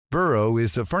Burrow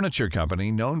is a furniture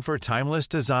company known for timeless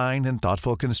design and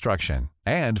thoughtful construction,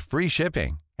 and free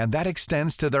shipping, and that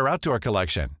extends to their outdoor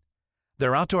collection.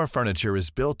 Their outdoor furniture is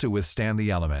built to withstand the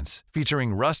elements,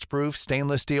 featuring rust-proof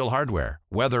stainless steel hardware,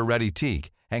 weather-ready teak,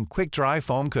 and quick-dry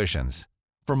foam cushions.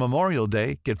 For Memorial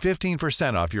Day, get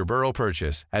 15% off your Burrow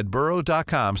purchase at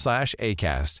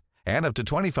burrow.com/ACAST, and up to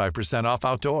 25% off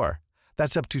outdoor.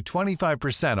 That's up to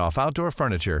 25% off outdoor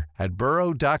furniture at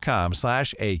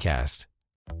burrow.com/ACAST.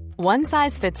 One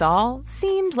size fits all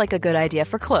seemed like a good idea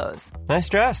for clothes. Nice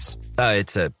dress.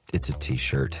 It's a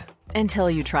t-shirt. Until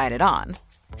you tried it on.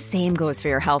 Same goes for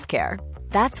your healthcare.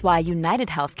 That's why United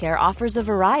Healthcare offers a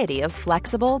variety of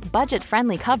flexible,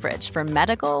 budget-friendly coverage for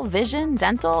medical, vision,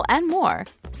 dental, and more.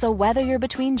 So whether you're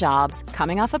between jobs,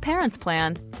 coming off a parent's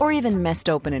plan, or even missed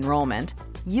open enrollment,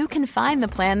 you can find the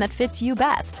plan that fits you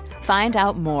best. Find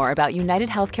out more about United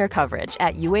Healthcare coverage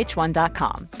at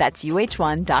uh1.com. That's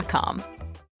uh1.com.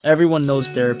 Everyone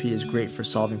knows therapy is great for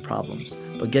solving problems,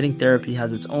 but getting therapy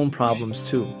has its own problems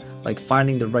too, like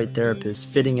finding the right therapist,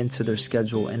 fitting into their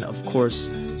schedule, and of course,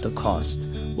 the cost.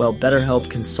 Well,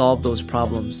 BetterHelp can solve those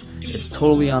problems. It's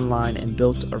totally online and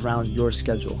built around your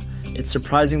schedule. It's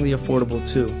surprisingly affordable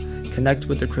too. Connect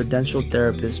with a credentialed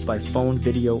therapist by phone,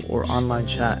 video, or online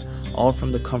chat, all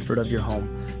from the comfort of your home.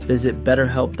 Visit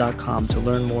BetterHelp.com to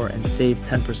learn more and save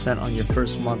 10% on your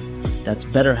first month. That's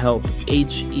BetterHelp,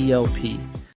 H-E-L-P.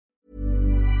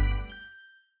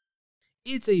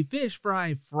 It's a Fish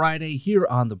Fry Friday here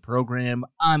on the program.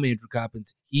 I'm Andrew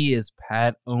Coppins. He is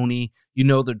Pat Oney. You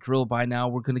know the drill by now.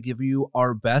 We're going to give you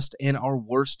our best and our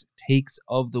worst takes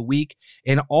of the week.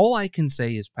 And all I can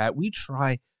say is, Pat, we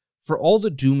try for all the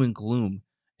doom and gloom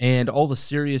and all the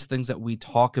serious things that we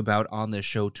talk about on this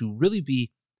show to really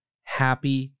be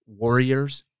happy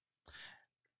warriors.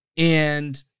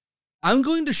 And I'm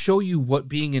going to show you what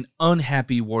being an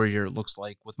unhappy warrior looks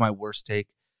like with my worst take.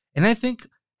 And I think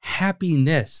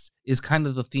happiness is kind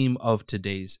of the theme of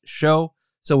today's show.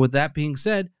 So with that being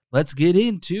said, let's get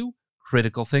into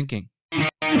critical thinking.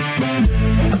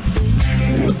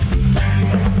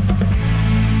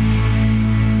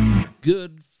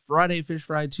 Good Friday, Fish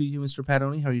Fry, to you, Mr. Pat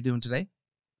Oney. How are you doing today?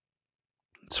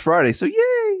 It's Friday, so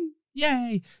yay!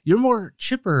 Yay! You're more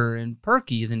chipper and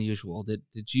perky than usual.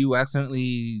 Did you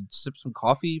accidentally sip some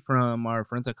coffee from our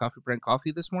friends at Coffee Brand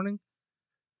Coffee this morning?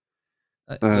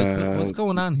 What's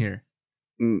going on here?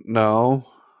 No,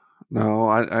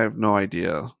 I have no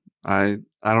idea. I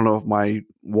don't know if my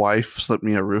wife slipped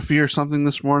me a roofie or something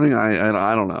this morning.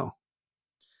 I don't know.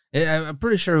 I'm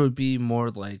pretty sure it would be more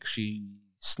like she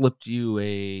slipped you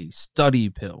a study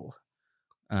pill.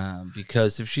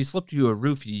 Because if she slipped you a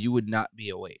roofie, you would not be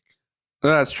awake.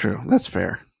 That's true. That's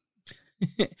fair.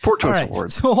 Poor choice of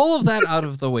words. So all of that out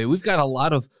of the way, we've got a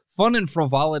lot of fun and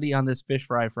frivolity on this Fish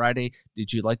Fry Friday.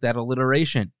 Did you like that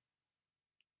alliteration?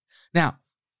 Now,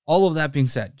 all of that being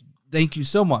said, thank you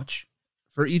so much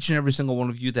for each and every single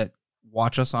one of you that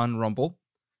watch us on Rumble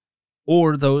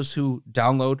or those who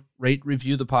download, rate,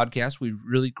 review the podcast. We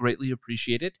really greatly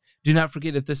appreciate it. Do not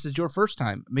forget, if this is your first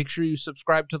time, make sure you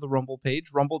subscribe to the Rumble page,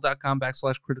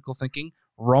 rumble.com/critical thinking,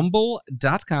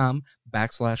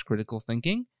 rumble.com/critical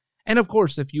thinking. And of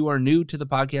course, if you are new to the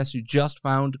podcast, you just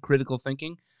found Critical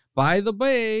Thinking. By the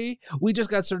way, we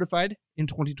just got certified in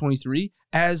 2023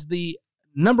 as the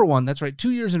number one, that's right,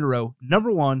 2 years in a row,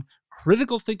 number one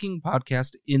critical thinking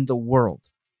podcast in the world.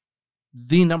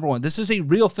 The number one. This is a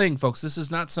real thing, folks. This is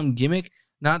not some gimmick,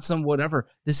 not some whatever.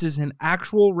 This is an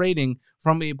actual rating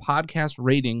from a podcast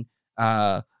rating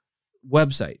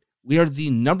website. We are the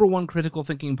number one critical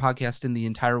thinking podcast in the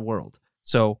entire world.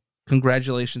 So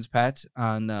congratulations, Pat,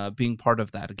 on being part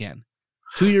of that again.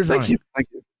 2 years running. Thank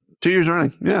you. 2 years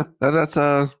running. Yeah, that's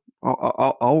I'll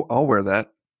wear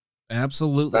that.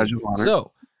 Absolutely.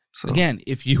 So again,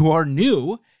 if you are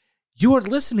new, you are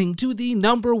listening to the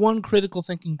number one critical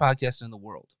thinking podcast in the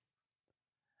world.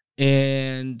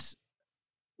 And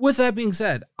with that being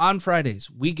said, on Fridays,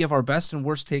 we give our best and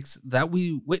worst takes that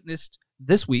we witnessed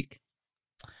this week.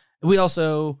 We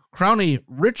also crown a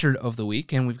Richard of the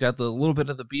week, and we've got the little bit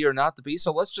of the be or not the be.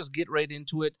 So let's just get right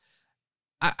into it.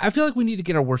 I feel like we need to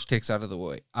get our worst takes out of the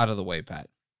way, Pat.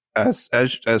 As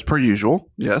per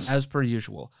usual, yes. As per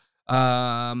usual.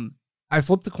 I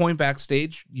flipped the coin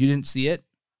backstage. You didn't see it.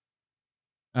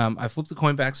 I flipped the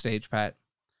coin backstage, Pat.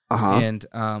 And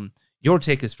your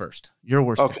take is first. Your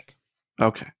worst take.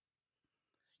 Okay.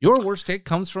 Your worst take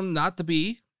comes from Not the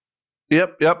Bee.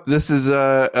 Yep. This is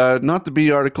Not the Bee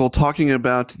article talking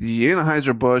about the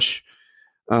Anheuser-Busch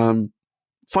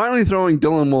finally throwing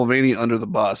Dylan Mulvaney under the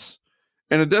bus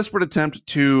in a desperate attempt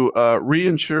to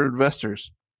reinsure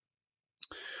investors.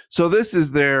 So this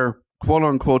is their quote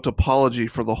unquote apology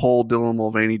for the whole Dylan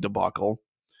Mulvaney debacle.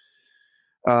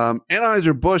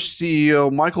 Anheuser-Busch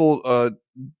CEO Michael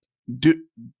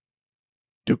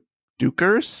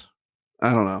Dukers,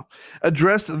 I don't know,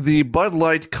 addressed the Bud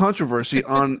Light controversy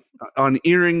on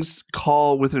Earring's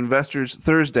call with investors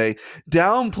Thursday,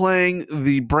 downplaying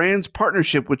the brand's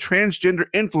partnership with transgender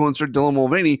influencer Dylan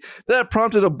Mulvaney that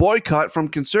prompted a boycott from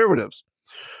conservatives.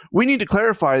 We need to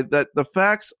clarify that the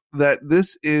facts that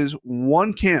this is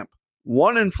one camp,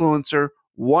 one influencer,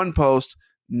 one post,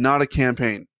 not a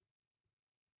campaign.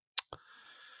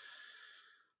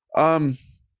 How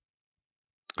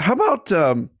about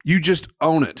you just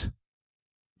own it?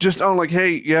 Just own, like,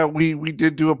 hey, yeah, we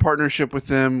did do a partnership with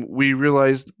them. We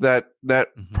realized that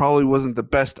probably wasn't the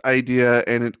best idea,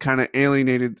 and it kind of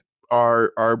alienated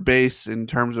our base in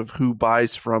terms of who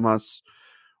buys from us.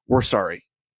 We're sorry.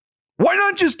 Why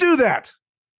not just do that?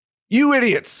 You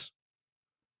idiots.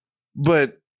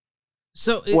 But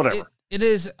so whatever. It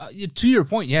is, to your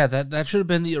point, yeah, that should have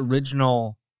been the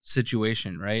original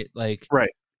situation, right? Like,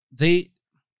 right.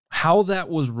 How that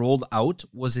was rolled out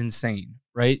was insane,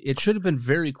 right? It should have been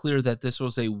very clear that this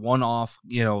was a one-off,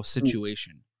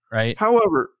 situation, right?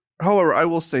 However, I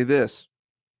will say this.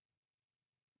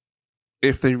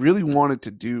 If they really wanted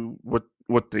to do what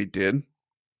they did,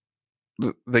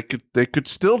 they could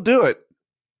still do it.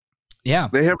 Yeah.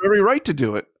 They have every right to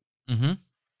do it. Mm-hmm.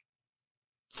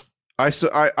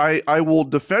 I will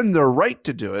defend their right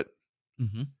to do it.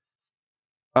 Mm-hmm.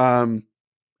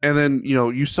 And then,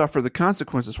 you suffer the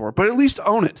consequences for it. But at least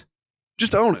own it.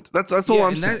 Just own it. That's all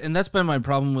I'm saying. And that's been my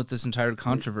problem with this entire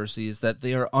controversy, is that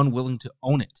they are unwilling to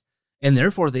own it. And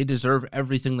therefore, they deserve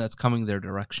everything that's coming their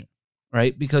direction,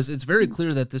 right? Because it's very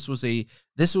clear that this was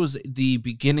the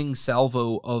beginning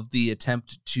salvo of the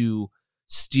attempt to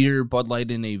steer Bud Light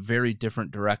in a very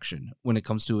different direction when it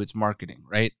comes to its marketing,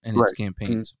 right? And its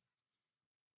campaigns.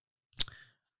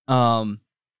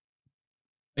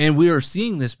 And we are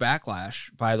seeing this backlash,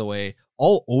 by the way,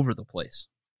 all over the place.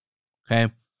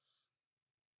 Okay.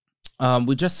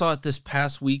 We just saw it this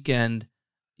past weekend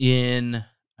in,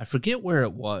 I forget where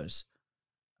it was.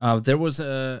 There was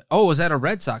it was at a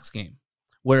Red Sox game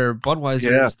where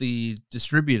Budweiser is the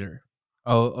distributor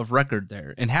of record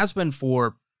there, and has been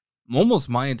for almost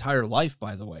my entire life,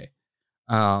 by the way.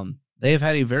 They have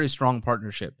had a very strong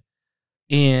partnership.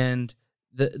 And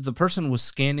the person was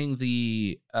scanning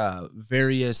the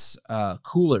various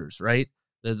coolers, right?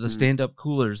 The stand-up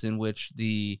coolers in which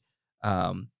the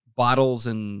bottles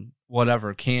and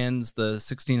whatever cans, the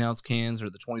 16-ounce cans or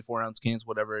the 24-ounce cans,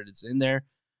 whatever it is in there.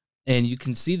 And you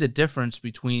can see the difference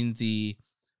between the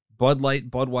Bud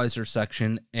Light Budweiser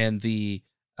section and the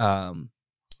I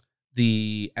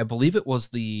believe it was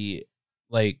the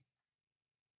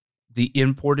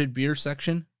imported beer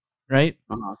section, right?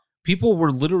 Uh-huh. People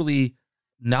were literally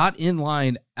not in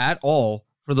line at all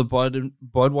for the Bud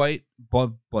Light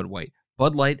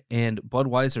and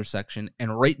Budweiser section,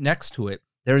 and right next to it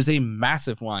there is a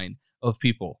massive line of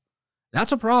people.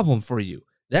 That's a problem for you.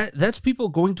 That's people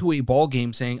going to a ball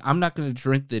game saying, "I'm not going to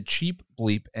drink the cheap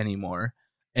bleep anymore,"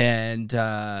 and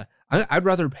I'd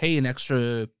rather pay an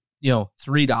extra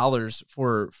 $3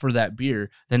 for that beer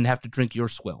than have to drink your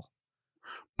swill.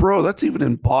 Bro, that's even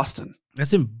in Boston.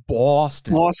 That's in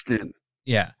Boston.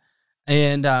 Yeah.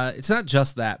 And it's not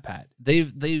just that, Pat.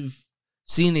 They've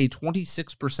seen a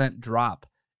 26% drop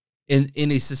in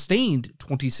a sustained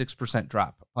 26%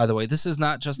 drop. By the way, this is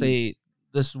not just this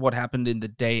is what happened in the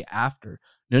day after.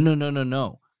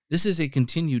 No. This is a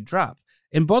continued drop.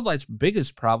 And Bud Light's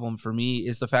biggest problem for me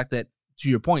is the fact that, to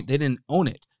your point, they didn't own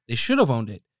it. They should have owned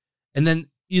it, and then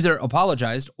either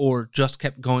apologized or just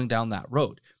kept going down that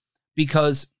road.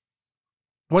 Because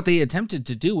what they attempted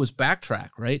to do was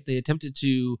backtrack, right? They attempted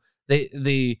to,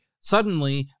 they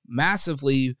suddenly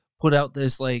massively put out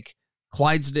this like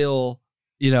Clydesdale,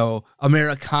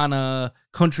 Americana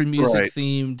country music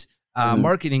themed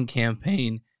marketing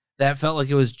campaign that felt like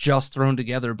it was just thrown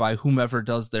together by whomever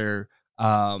does their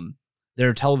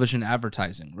television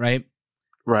advertising, right?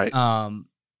 Right.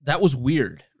 That was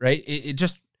weird, right? It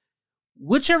just,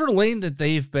 whichever lane that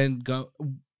they've been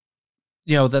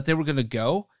that they were going to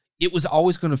go, it was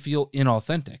always going to feel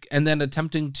inauthentic. And then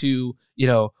attempting to,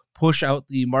 push out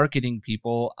the marketing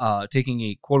people, taking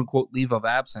a quote unquote leave of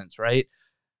absence, right?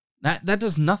 That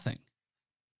does nothing.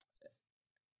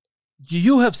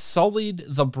 You have sullied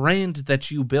the brand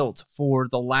that you built for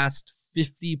the last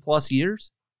 50 plus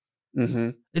years.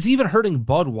 Mm-hmm. It's even hurting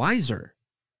Budweiser,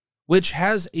 which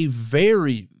has a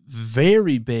very,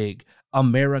 very big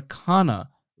Americana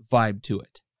vibe to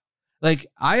it. Like,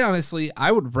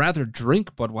 I would rather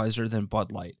drink Budweiser than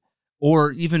Bud Light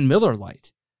or even Miller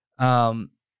Lite.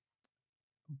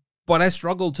 but I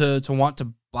struggle to want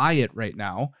to buy it right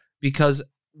now because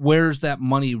where's that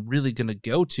money really going to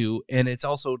go to? And it's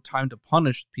also time to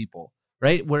punish people,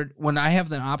 right? When I have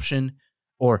an option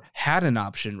or had an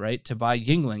option, right, to buy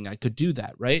Yingling, I could do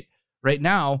that, right? Right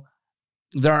now,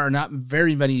 there are not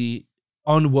very many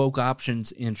unwoke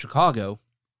options in Chicago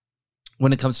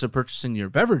when it comes to purchasing your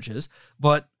beverages,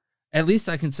 but at least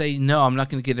I can say, no, I'm not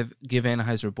going to give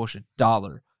Anheuser-Busch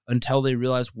 $1 until they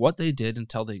realize what they did,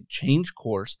 until they change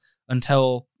course,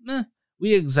 until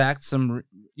we exact some,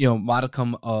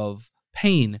 modicum of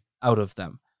pain out of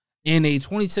them. And a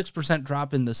 26%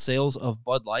 drop in the sales of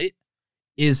Bud Light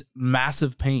is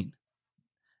massive pain.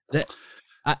 That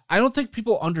I don't think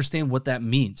people understand what that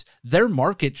means. Their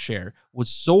market share was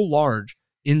so large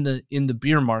in the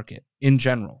beer market in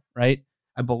general, right?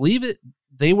 I believe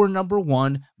they were number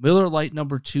 1, Miller Lite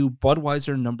number 2,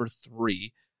 Budweiser number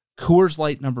 3, Coors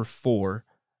Light number 4,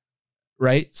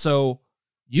 right? So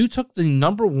you took the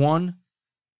number 1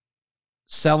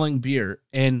 selling beer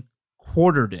and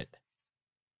quartered it.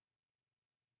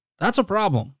 That's a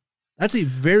problem. That's a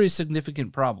very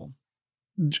significant problem.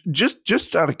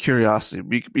 Just out of curiosity,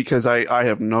 because I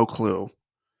have no clue.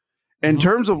 In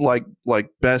terms of like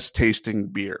best tasting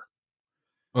beer.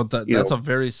 Well, that's a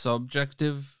very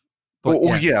subjective.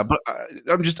 But yeah, but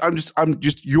I'm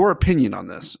just your opinion on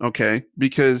this, okay?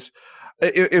 Because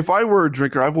if I were a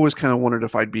drinker, I've always kind of wondered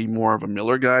if I'd be more of a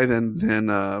Miller guy than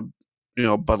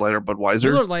Bud Light or Budweiser.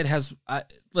 Miller Lite has,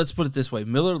 let's put it this way,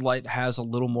 Miller Lite has a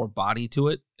little more body to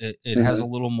it. It has a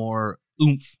little more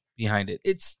oomph behind it.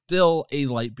 It's still a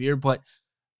light beer, but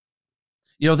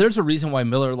there's a reason why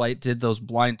Miller Lite did those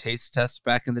blind taste tests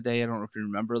back in the day. I don't know if you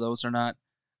remember those or not.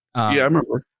 Yeah, I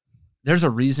remember. There's a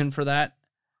reason for that,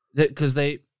 because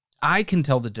I can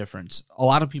tell the difference. A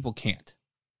lot of people can't.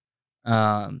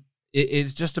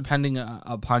 It's just depending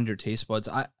upon your taste buds.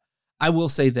 I will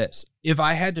say this: if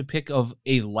I had to pick of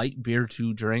a light beer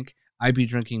to drink, I'd be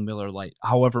drinking Miller Lite.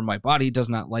 However, my body does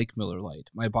not like Miller Lite.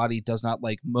 My body does not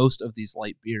like most of these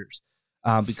light beers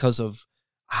because of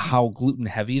how gluten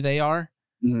heavy they are,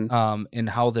 and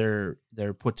how they're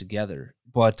put together.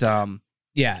 But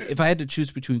if I had to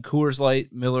choose between Coors Light,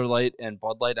 Miller Lite, and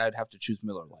Bud Light, I'd have to choose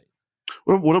Miller Lite.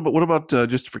 What about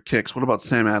just for kicks? What about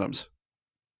Sam Adams?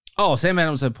 Oh, Sam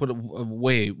Adams, I put it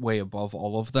way, way above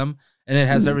all of them. And it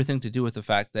has everything to do with the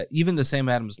fact that even the Sam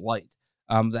Adams Light,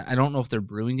 that I don't know if they're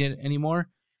brewing it anymore,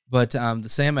 but the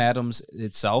Sam Adams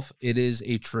itself, it is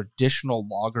a traditional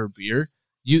lager beer.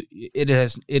 It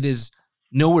is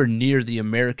nowhere near the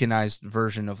Americanized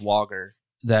version of lager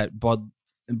that Bud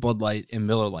Light and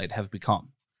Miller Lite have become.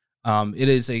 It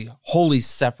is a wholly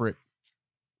separate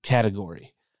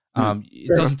category.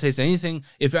 It doesn't taste anything.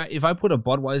 If I put a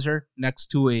Budweiser next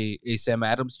to a Sam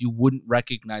Adams, you wouldn't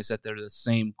recognize that they're the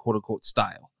same quote unquote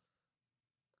style.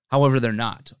 However, they're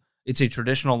not. It's a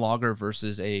traditional lager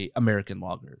versus a American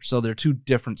lager, so they're two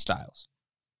different styles.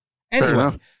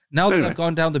 Anyway, now that I've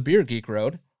gone down the beer geek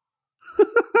road,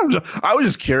 I was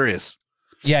just curious.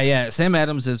 Yeah. Sam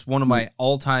Adams is one of my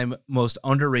all-time most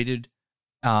underrated,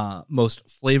 most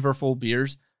flavorful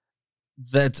beers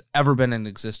that's ever been in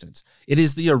existence. It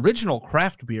is the original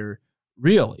craft beer,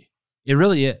 really. It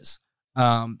really is.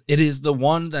 It is the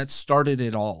one that started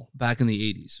it all back in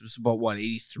the 80s. It was about,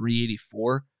 83,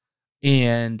 84?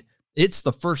 And it's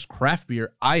the first craft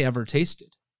beer I ever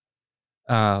tasted.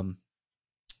 And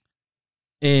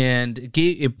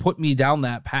it put me down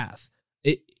that path.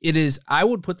 It is, I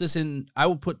would put it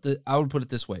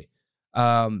this way.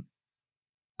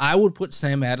 I would put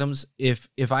Sam Adams,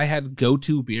 if I had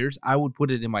go-to beers, I would put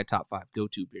it in my top 5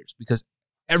 go-to beers because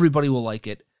everybody will like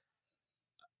it.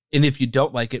 And if you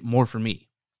don't like it, more for me,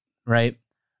 right?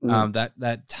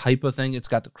 That type of thing. It's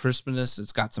got the crispness.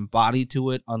 It's got some body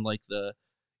to it. Unlike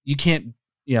you can't,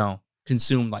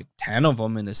 consume like 10 of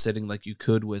them in a sitting like you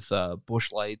could with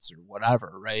Busch Lights or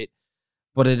whatever, right?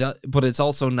 But it's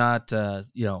also not,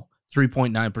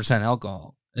 3.9%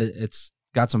 alcohol. It's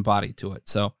got some body to it.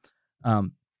 So,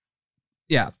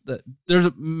 there's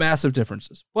massive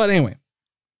differences. But anyway,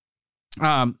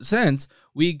 since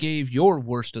we gave your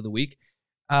worst of the week,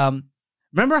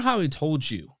 remember how I told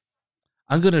you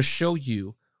I'm going to show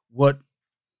you what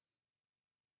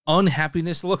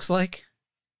unhappiness looks like?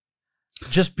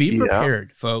 Just be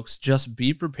prepared, folks. Just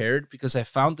be prepared because I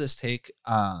found this take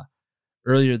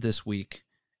earlier this week,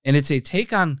 and it's a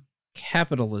take on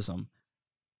capitalism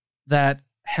that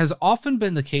has often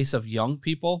been the case of young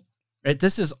people. Right?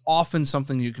 This is often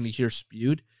something you're going to hear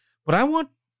spewed, but I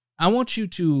want you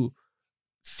to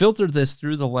filter this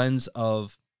through the lens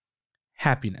of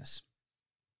happiness.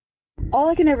 All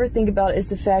I can ever think about is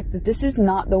the fact that this is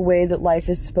not the way that life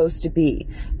is supposed to be.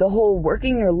 The whole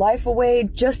working your life away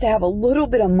just to have a little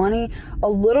bit of money, a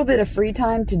little bit of free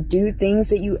time to do things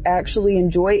that you actually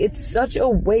enjoy, it's such a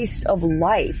waste of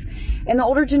life. And the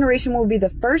older generation will be the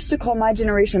first to call my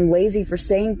generation lazy for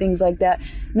saying things like that,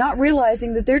 not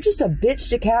realizing that they're just a bitch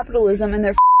to capitalism and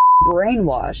they're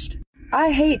brainwashed.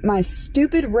 I hate my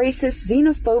stupid, racist,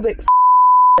 xenophobic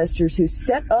ancestors who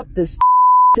set up this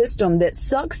system that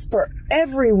sucks for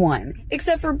everyone,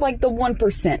 except for like the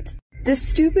 1%. This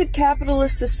stupid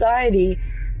capitalist society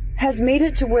has made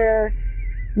it to where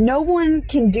no one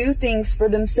can do things for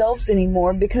themselves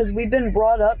anymore because we've been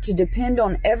brought up to depend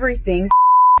on everything.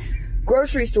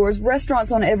 Grocery stores,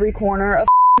 restaurants on every corner, a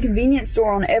convenience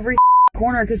store on every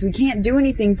corner because we can't do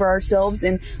anything for ourselves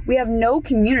and we have no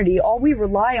community. All we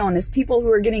rely on is people who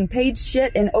are getting paid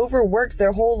shit and overworked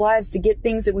their whole lives to get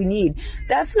things that we need.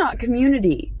 That's not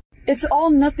community. It's all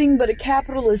nothing but a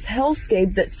capitalist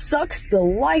hellscape that sucks the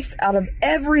life out of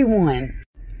everyone.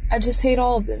 I just hate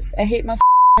all of this. I hate my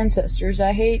ancestors.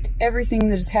 I hate everything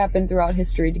that has happened throughout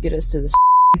history to get us to this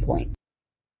point.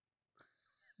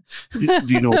 Do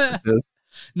you know what this is?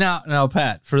 Now,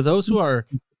 Pat, for those who are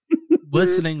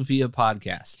listening via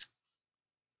podcast,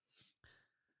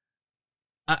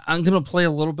 I'm going to play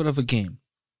a little bit of a game.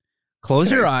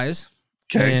 Close your eyes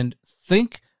and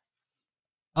think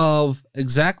of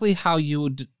exactly how you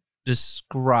would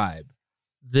describe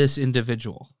this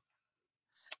individual.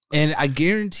 And I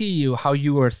guarantee you how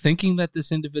you are thinking that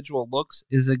this individual looks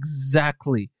is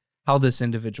exactly how this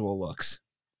individual looks.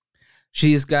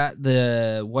 She's got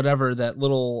the, whatever, that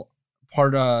little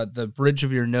part of the bridge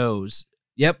of your nose.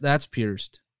 Yep, that's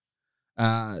pierced.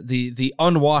 The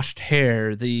unwashed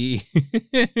hair, the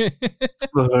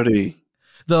hoodie,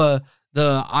 the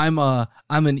I'm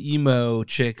an emo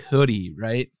chick hoodie,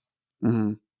 right?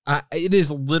 Mm-hmm. It is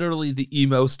literally the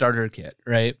emo starter kit,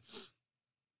 right?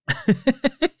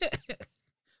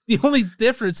 The only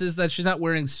difference is that she's not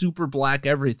wearing super black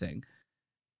everything.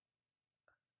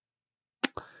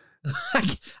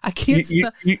 I can't.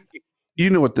 You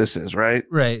know what this is, right?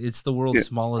 Right. It's the world's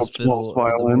smallest fiddle.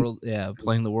 Violin.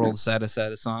 Playing the world's saddest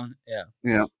song.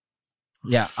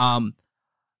 Yeah.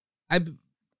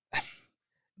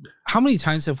 How many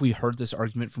times have we heard this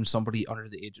argument from somebody under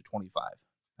the age of 25?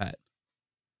 Pat?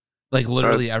 Like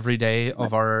literally every day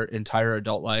of our entire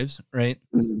adult lives, right?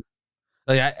 Mm-hmm.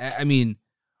 Like I mean,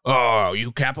 oh,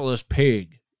 you capitalist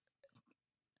pig.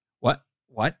 What?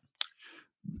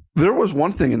 There was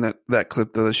one thing in that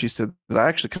clip though that she said that I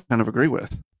actually kind of agree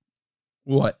with.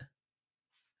 What?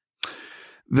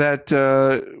 That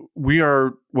we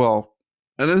are, well,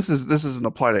 and this doesn't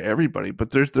apply to everybody,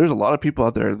 but there's a lot of people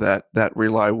out there that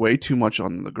rely way too much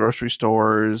on the grocery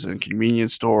stores and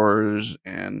convenience stores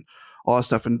and all that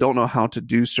stuff and don't know how to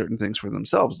do certain things for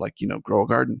themselves, like, grow a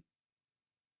garden.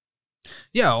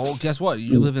 Yeah, well, guess what?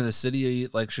 You live in a city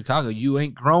like Chicago. You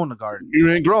ain't growing a garden.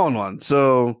 You ain't growing one.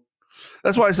 So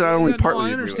that's why I said I only partly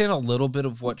I understand a little bit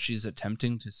of what she's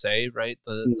attempting to say, right?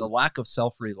 The lack of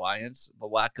self-reliance, the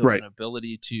lack of an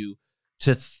ability to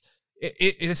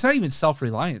it's not even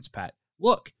self-reliance, Pat.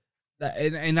 Look,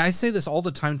 and I say this all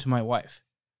the time to my wife,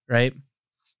 right?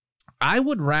 I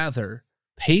would rather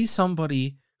pay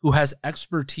somebody who has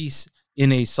expertise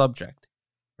in a subject,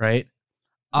 right?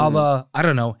 I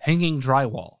don't know, hanging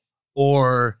drywall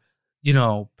or,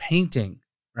 painting,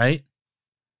 right?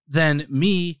 Than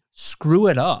me screw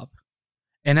it up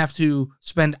and have to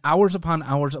spend hours upon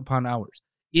hours upon hours.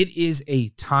 It is a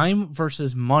time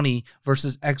versus money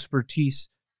versus expertise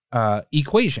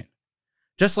equation.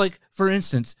 Just like, for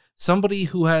instance, somebody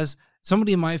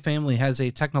in my family has a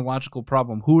technological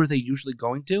problem. Who are they usually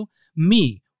going to?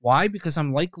 Me. Why? Because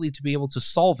I'm likely to be able to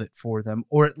solve it for them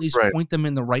or at least point them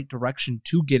in the right direction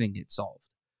to getting it solved.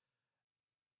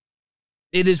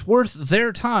 It is worth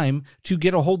their time to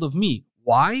get a hold of me.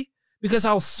 Why? Because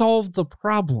I'll solve the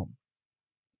problem.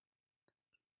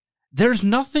 There's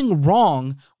nothing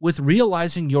wrong with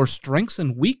realizing your strengths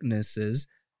and weaknesses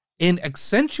and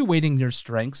accentuating your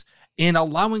strengths and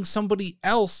allowing somebody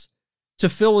else to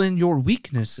fill in your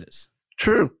weaknesses.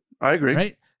 True. I agree.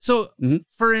 Right? So,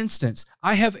 for instance,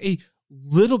 I have a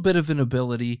little bit of an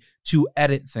ability to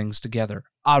edit things together,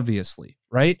 obviously,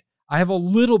 right? I have a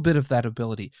little bit of that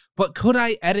ability. But could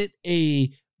I edit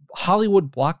a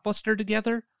Hollywood blockbuster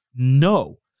together?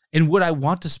 No. And would I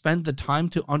want to spend the time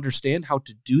to understand how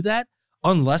to do that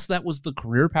unless that was the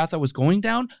career path I was going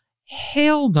down?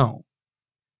 Hell no.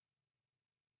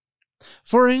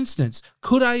 For instance,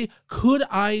 could I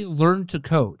learn to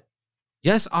code?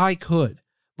 Yes, I could.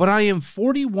 But I am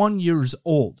 41 years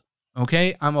old,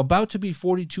 okay? I'm about to be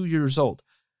 42 years old.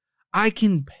 I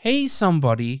can pay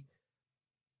somebody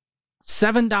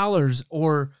 $7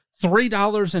 or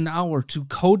 $3 an hour to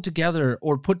code together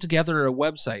or put together a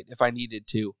website if I needed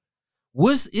to.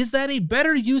 Is that a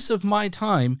better use of my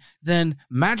time than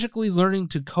magically learning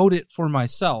to code it for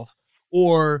myself?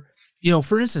 Or,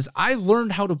 for instance, I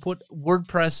learned how to put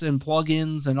WordPress and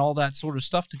plugins and all that sort of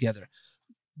stuff together.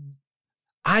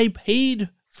 I paid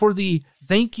for the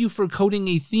thank you for coding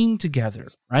a theme together,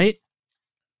 right?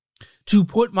 To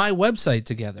put my website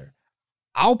together.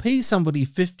 I'll pay somebody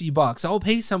 $50. I'll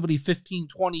pay somebody $15,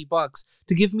 $20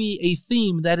 to give me a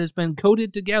theme that has been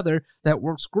coded together that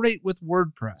works great with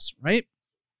WordPress, right?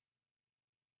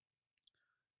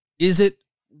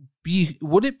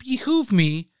 Would it behoove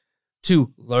me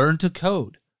to learn to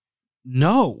code?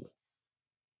 No.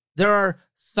 There are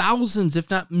thousands, if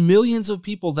not millions of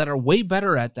people that are way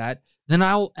better at that than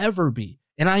I'll ever be.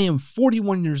 And I am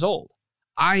 41 years old.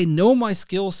 I know my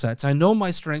skill sets, I know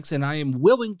my strengths, and I am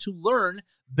willing to learn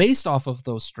based off of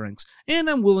those strengths. And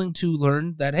I'm willing to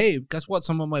learn that, hey, guess what?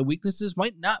 Some of my weaknesses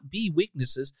might not be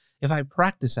weaknesses if I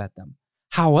practice at them.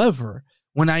 However,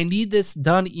 when I need this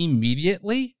done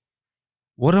immediately,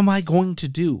 what am I going to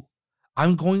do?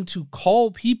 I'm going to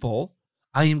call people.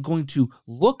 I am going to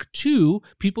look to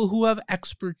people who have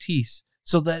expertise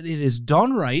so that it is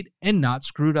done right and not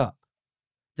screwed up.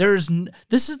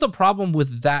 This is the problem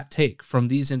with that take from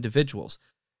these individuals.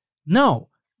 No,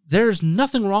 there's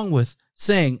nothing wrong with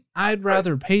saying, I'd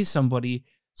rather pay somebody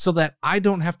so that I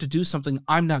don't have to do something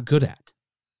I'm not good at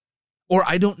or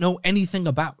I don't know anything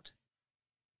about.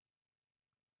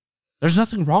 There's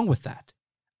nothing wrong with that.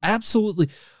 Absolutely.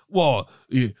 Well,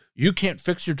 you can't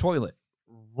fix your toilet.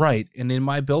 Right. And in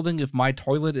my building, if my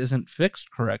toilet isn't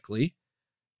fixed correctly,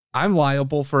 I'm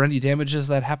liable for any damages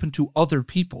that happen to other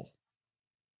people.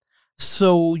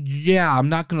 So, yeah, I'm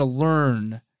not going to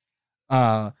learn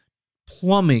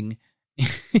plumbing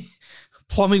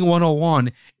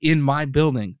 101 in my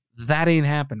building. That ain't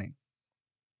happening.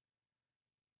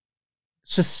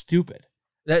 It's just stupid.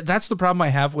 That's the problem I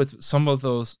have with some of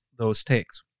those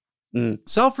takes.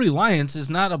 Self-reliance is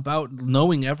not about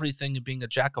knowing everything and being a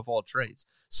jack of all trades.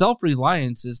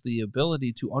 Self-reliance is the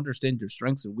ability to understand your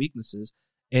strengths and weaknesses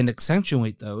and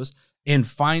accentuate those and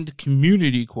find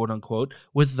community, quote unquote,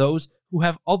 with those who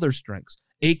have other strengths,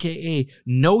 aka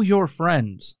know your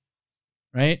friends,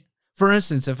 right? For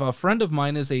instance, if a friend of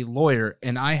mine is a lawyer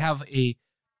and I have a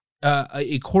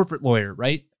corporate lawyer,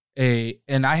 right?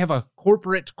 And I have a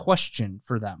corporate question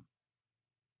for them,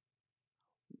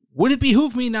 would it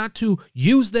behoove me not to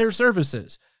use their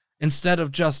services instead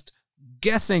of just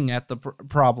guessing at the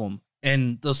problem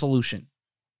and the solution?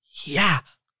 Yeah,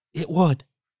 it would.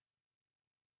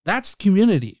 That's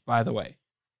community, by the way.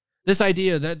 This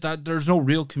idea that there's no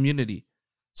real community.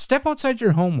 Step outside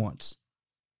your home once.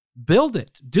 Build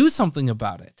it. Do something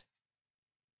about it.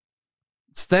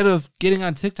 Instead of getting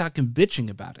on TikTok and bitching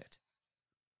about it.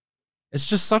 It's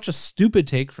just such a stupid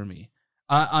take for me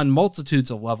on multitudes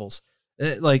of levels.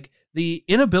 Like the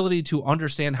inability to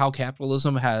understand how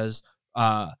capitalism has,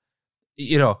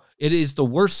 it is the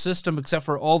worst system except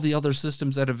for all the other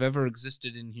systems that have ever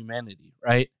existed in humanity,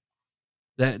 right?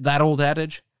 That old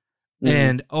adage. Mm-hmm.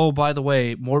 And, oh, by the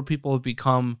way, more people have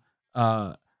gone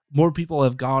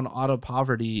out of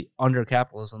poverty under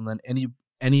capitalism than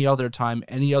any other time,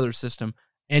 any other system,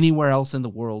 anywhere else in the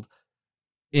world,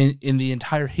 in the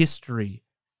entire history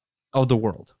of the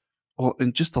world. Well,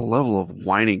 and just the level of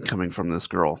whining coming from this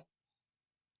girl.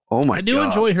 Oh my! I do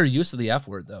enjoy her use of the F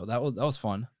word, though. That was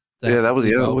fun. That was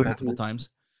multiple times.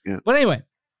 Yeah. But anyway,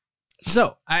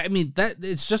 so I mean that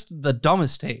it's just the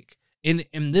dumbest take, and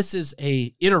this is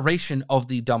a iteration of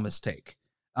the dumbest take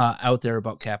out there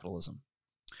about capitalism.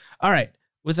 All right.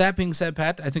 With that being said,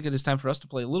 Pat, I think it is time for us to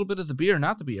play a little bit of the beer,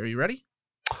 not the beer. Are you ready?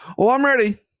 Oh, I'm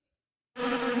ready.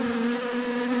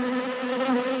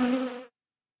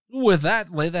 With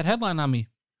that, lay that headline on me.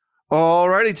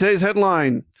 Alrighty, today's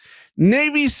headline.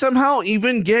 Navy somehow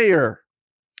even gayer.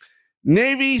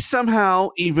 Navy somehow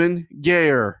even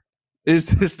gayer. Is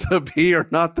this the B or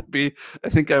not the B? I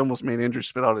think I almost made Andrew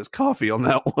spit out his coffee on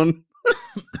that one.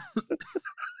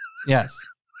 Yes.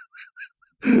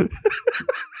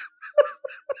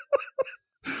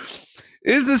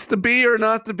 Is this the B or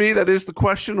not the B? That is the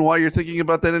question. While you're thinking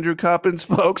about that, Andrew Coppins,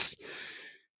 folks,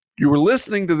 you were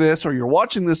listening to this or you're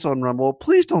watching this on Rumble,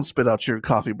 please don't spit out your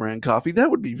coffee brand coffee. That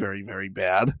would be very, very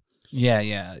bad.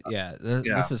 Yeah.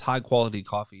 This is high quality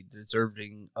coffee,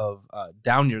 deserving of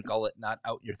down your gullet, not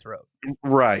out your throat.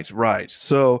 Right.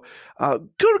 So go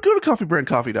to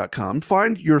coffeebrandcoffee.com.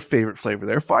 Find your favorite flavor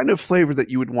there. Find a flavor that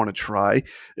you would want to try.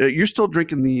 You're still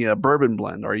drinking the bourbon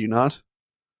blend, are you not?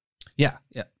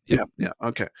 Yeah.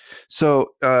 Okay.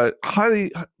 So,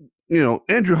 highly,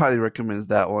 Andrew highly recommends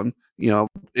that one.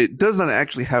 It does not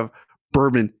actually have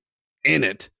bourbon in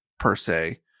it per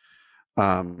se,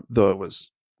 though it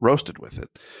was roasted with it.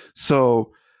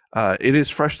 So, it is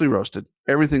freshly roasted.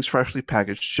 Everything's freshly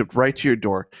packaged, shipped right to your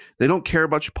door. They don't care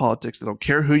about your politics. They don't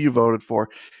care who you voted for.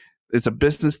 It's a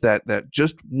business that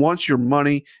just wants your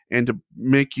money and to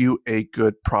make you a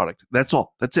good product. That's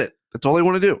all. That's it. That's all they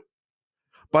want to do.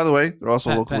 By the way, they're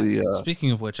also locally. Pat,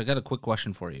 speaking of which, I got a quick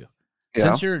question for you. Yeah?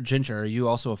 Since you're a ginger, are you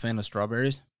also a fan of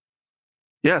strawberries?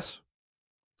 Yes.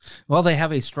 Well, they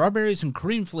have a strawberries and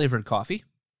cream flavored coffee.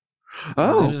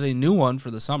 Oh. There's a new one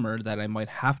for the summer that I might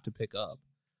have to pick up.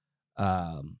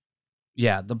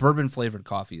 Yeah, the bourbon flavored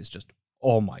coffee is just,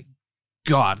 oh my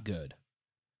God, good.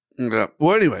 Yeah.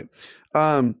 Well, anyway,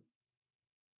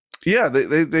 yeah,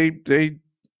 they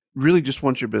really just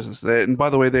want your business. And by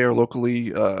the way, they are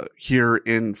locally here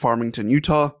in Farmington,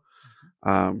 Utah.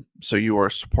 So you are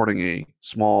supporting a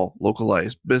small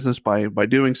localized business by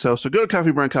doing so. So go to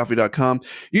coffeebrandcoffee.com.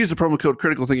 Use the promo code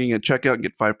Critical Thinking at checkout and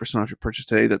get 5% off your purchase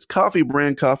today. That's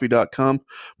coffeebrandcoffee.com.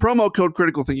 Promo code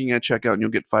Critical Thinking at checkout and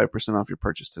you'll get 5% off your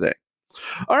purchase today.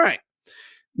 All right.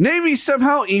 Navy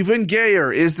somehow even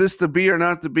gayer. Is this the B or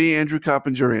not the B? Andrew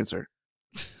Coppins, your answer.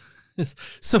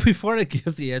 So before I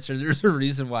give the answer, there's a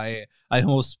reason why I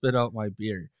almost spit out my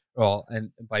beer. Well,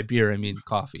 and by beer, I mean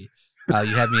coffee.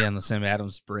 You had me on the Sam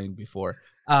Adams brain before.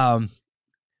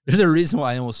 There's a reason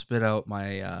why I almost spit out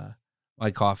my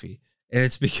my coffee. And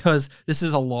it's because this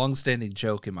is a long-standing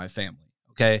joke in my family.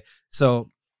 Okay.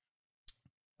 So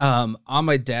on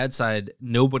my dad's side,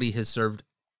 nobody has served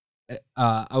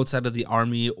outside of the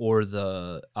Army or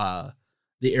the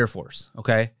Air Force.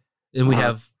 Okay. And we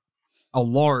have a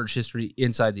large history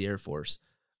inside the Air Force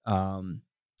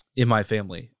in my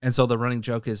family. And so the running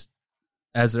joke is,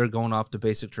 as they're going off to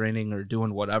basic training or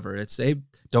doing whatever, it's, hey,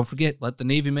 don't forget, let the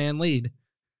Navy man lead.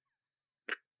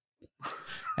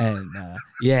 And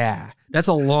yeah, that's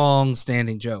a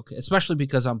long-standing joke, especially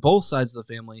because on both sides of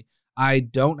the family, I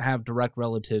don't have direct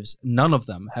relatives. None of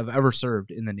them have ever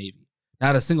served in the Navy.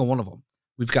 Not a single one of them.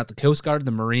 We've got the Coast Guard,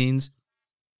 the Marines,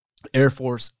 Air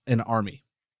Force, and Army.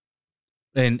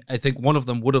 And I think one of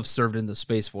them would have served in the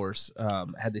Space Force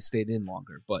had they stayed in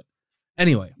longer. But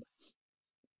anyway.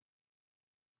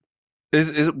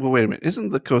 Well, wait a minute. Isn't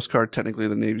the Coast Guard technically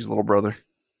the Navy's little brother?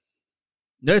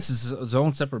 No, it's its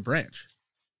own separate branch.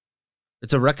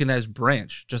 It's a recognized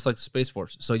branch, just like the Space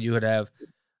Force. So you have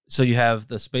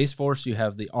the Space Force, you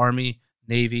have the Army,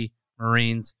 Navy,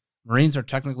 Marines. Marines are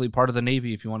technically part of the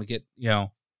Navy if you want to get,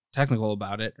 technical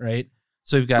about it, right?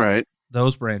 So you've got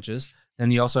those branches. Then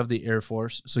you also have the Air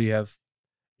Force. So you have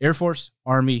Air Force,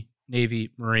 Army, Navy,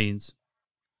 Marines,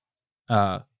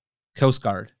 Coast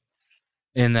Guard.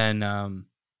 And then,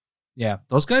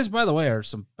 those guys, by the way, are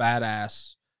some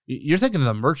badass. You're thinking of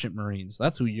the Merchant Marines.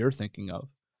 That's who you're thinking of.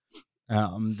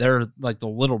 They're like the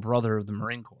little brother of the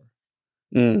Marine Corps.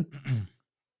 Mm.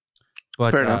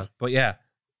 Fair enough. But yeah,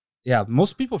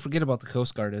 most people forget about the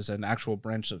Coast Guard as an actual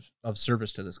branch of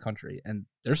service to this country. And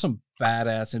there's some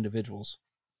badass individuals.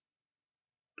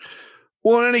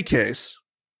 Well, in any case,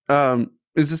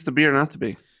 is this the B or not the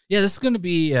B? Yeah, this is going to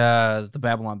be the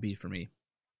Babylon B for me.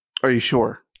 Are you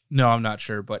sure? No, I'm not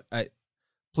sure, but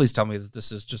please tell me that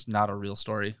this is just not a real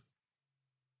story.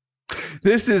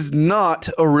 This is not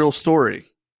a real story.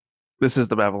 This is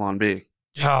the Babylon B.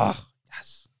 Oh,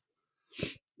 yes.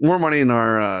 More money in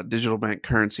our digital bank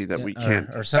currency that we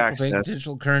can't our central access. bank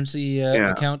digital currency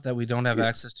account that we don't have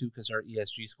access to because our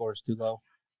ESG score is too low.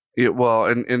 Yeah, well,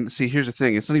 and see, here's the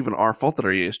thing. It's not even our fault that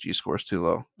our ESG score is too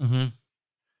low. Mm-hmm.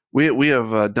 We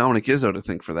have Dominic Izzo to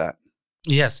thank for that.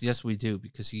 Yes, we do,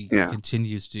 because he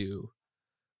continues to,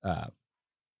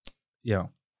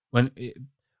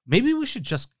 maybe we should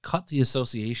just cut the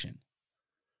association,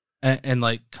 and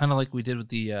like kind of like we did with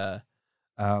the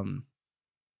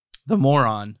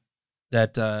moron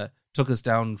that took us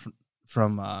down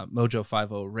from Mojo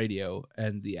 50 Radio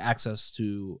and the access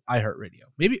to iHeartRadio.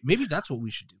 Maybe that's what we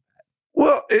should do.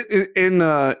 Well, in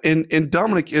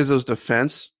Dominic Izzo's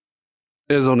defense,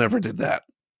 Izzo never did that.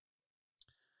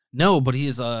 No, but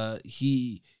his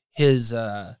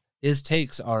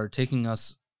takes are taking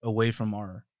us away from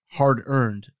our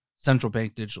hard-earned central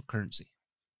bank digital currency.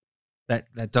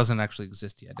 That doesn't actually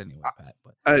exist yet, anyway, Pat.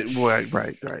 But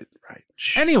right.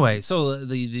 Anyway, so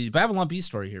the Babylon B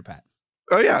story here, Pat.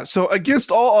 Oh yeah. So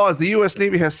against all odds, the U.S.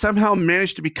 Navy has somehow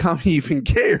managed to become even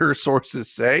gayer. Sources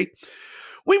say.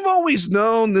 We've always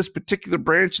known this particular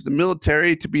branch of the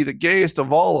military to be the gayest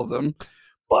of all of them.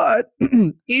 But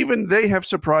even they have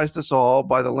surprised us all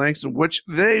by the lengths in which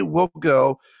they will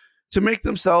go to make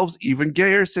themselves even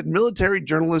gayer, said military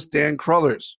journalist Dan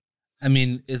Crullers. I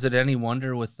mean, is it any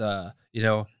wonder with,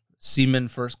 seaman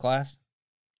first class?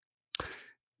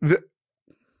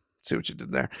 See what you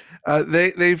did there.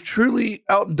 They've truly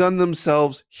outdone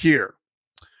themselves here.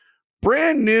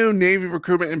 Brand new Navy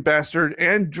recruitment ambassador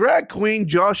and drag queen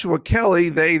Joshua Kelly,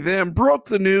 they then broke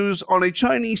the news on a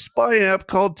Chinese spy app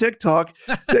called TikTok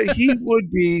that he would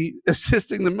be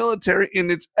assisting the military in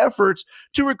its efforts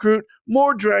to recruit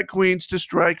more drag queens to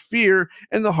strike fear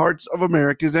in the hearts of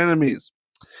America's enemies.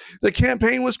 The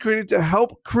campaign was created to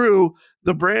help crew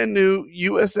the brand new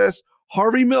USS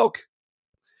Harvey Milk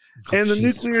and the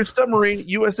nuclear submarine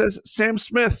USS Sam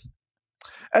Smith.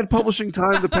 At publishing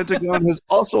time, the Pentagon has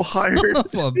also hired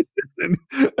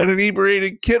an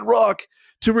inebriated Kid Rock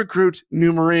to recruit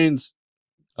new Marines.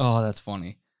 Oh, that's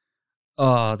funny.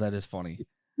 Oh, that is funny.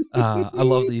 I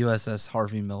love the USS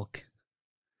Harvey Milk.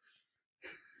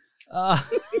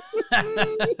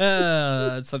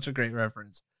 It's such a great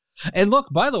reference. And look,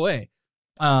 by the way,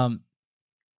 the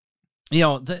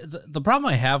problem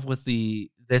I have with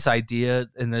this idea,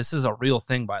 and this is a real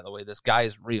thing, by the way, this guy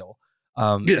is real.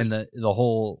 Yes. And the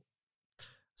whole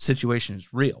situation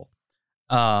is real.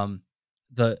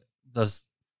 The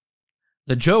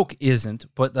joke isn't,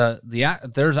 but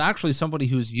there's actually somebody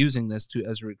who's using this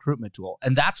as a recruitment tool,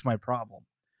 and that's my problem.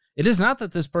 It is not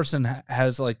that this person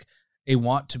has like a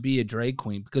want to be a drag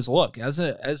queen, because look, as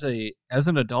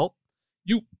an adult,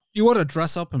 you want to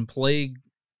dress up and play,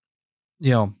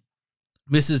 Mrs.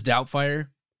 Doubtfire,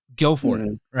 go for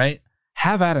it, right?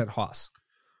 Have at it, Hoss.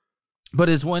 But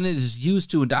it's when it is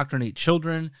used to indoctrinate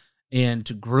children and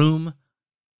to groom,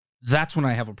 that's when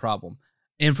I have a problem.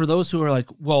 And for those who are like,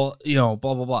 well, blah,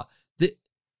 blah, blah.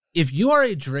 If you are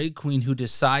a drag queen who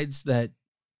decides that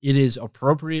it is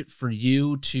appropriate for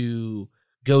you to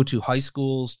go to high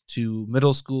schools, to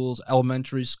middle schools,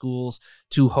 elementary schools,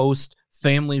 to host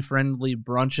family-friendly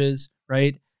brunches,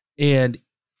 right? And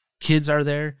kids are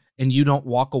there and you don't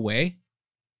walk away,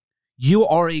 you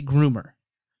are a groomer.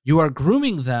 You are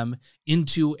grooming them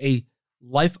into a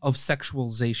life of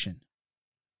sexualization.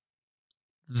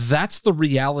 That's the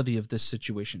reality of this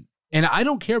situation. And I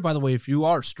don't care, by the way, if you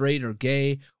are straight or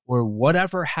gay or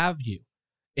whatever have you,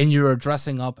 and you're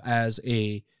dressing up as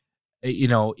in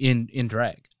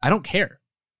drag. I don't care.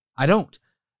 I don't.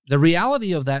 The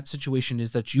reality of that situation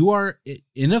is that you are,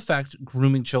 in effect,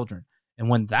 grooming children. And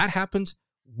when that happens,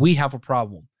 we have a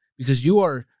problem, because you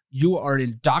are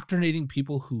indoctrinating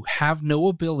people who have no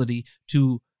ability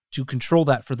to control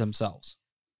that for themselves.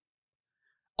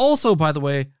 Also, by the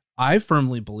way, I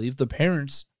firmly believe the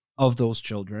parents of those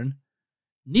children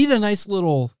need a nice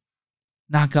little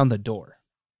knock on the door.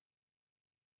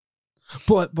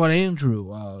 But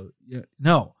Andrew,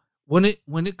 no. When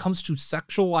it comes to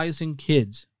sexualizing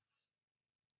kids,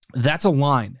 that's a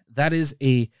line. That is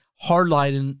a hard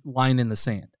line in the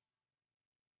sand.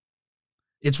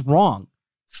 It's wrong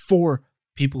for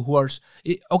people who are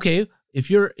okay. If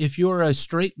you're a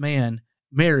straight man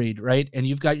married, right, and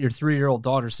you've got your 3-year-old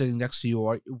daughter sitting next to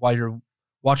you while you're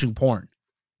watching porn,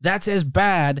 that's as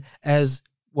bad as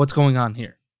what's going on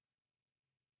here.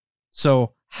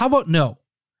 So how about no?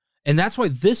 And that's why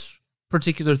this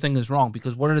particular thing is wrong,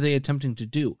 because what are they attempting to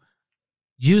do?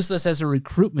 Use this as a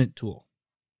recruitment tool.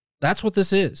 That's what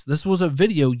this is. This was a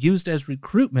video used as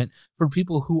recruitment for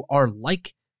people who are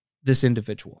like this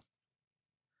individual.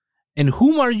 And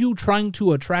whom are you trying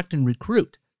to attract and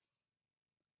recruit?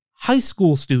 High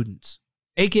school students,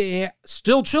 aka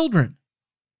still children.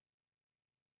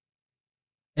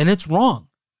 And it's wrong.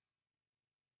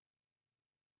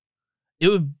 It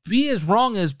would be as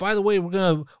wrong as, by the way,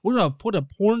 we're gonna put a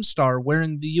porn star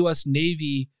wearing the U.S.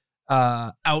 Navy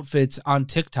outfits on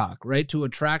TikTok, right, to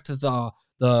attract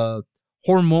the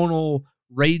hormonal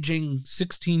raging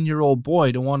 16-year-old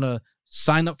boy to want to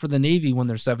sign up for the Navy when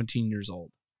they're 17 years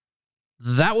old.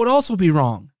 That would also be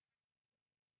wrong.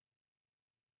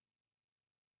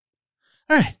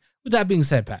 All right. With that being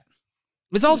said, Pat,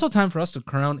 it's also time for us to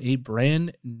crown a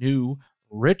brand new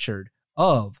Richard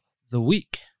of the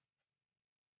Week.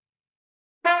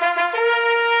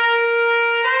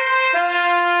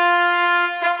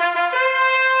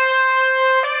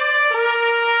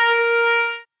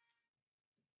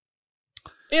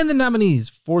 And the nominees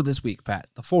for this week, Pat,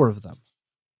 the 4 of them.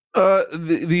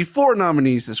 The 4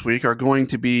 nominees this week are going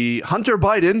to be Hunter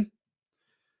Biden.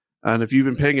 And if you've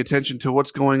been paying attention to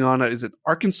what's going on, is it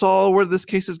Arkansas where this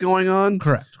case is going on?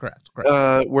 Correct.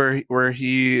 Where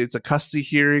it's a custody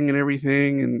hearing and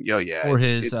everything, and for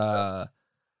his out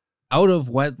of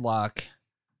wedlock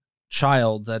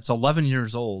child that's 11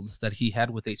 years old that he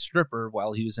had with a stripper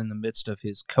while he was in the midst of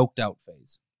his coked out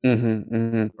phase.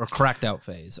 or cracked out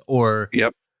phase, or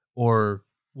Yep. or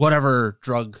whatever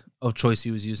drug of choice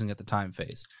he was using at the time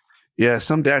phase. Yeah,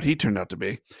 some dad he turned out to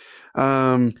be.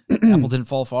 Apple didn't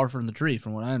fall far from the tree,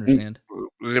 from what I understand.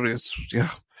 Yeah.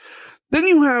 Then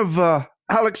you have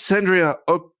Alexandria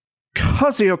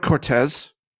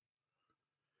Ocasio-Cortez.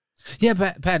 Yeah,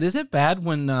 Pat, is it bad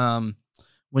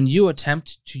when you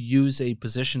attempt to use a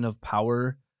position of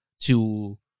power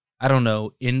to, I don't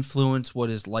know, influence what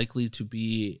is likely to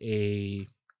be a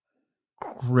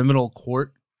criminal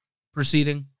court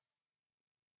proceeding?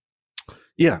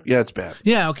 Yeah, it's bad.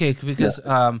 Yeah, okay, because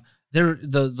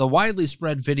the widely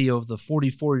spread video of the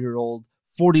 44-year-old,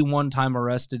 41-time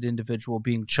arrested individual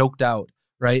being choked out,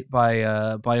 right, by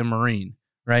a Marine,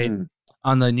 right,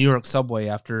 on the New York subway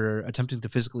after attempting to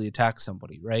physically attack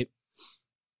somebody, right?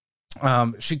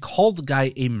 She called the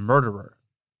guy a murderer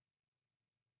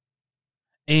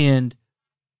and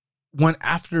went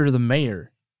after the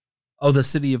mayor of the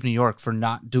city of New York for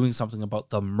not doing something about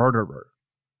the murderer.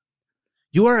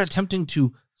 You are attempting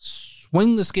to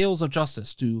swing the scales of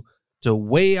justice, to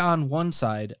weigh on one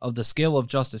side of the scale of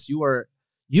justice. You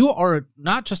are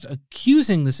not just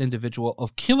accusing this individual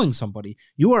of killing somebody,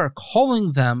 you are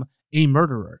calling them a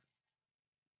murderer.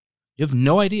 You have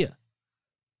no idea.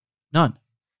 None.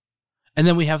 And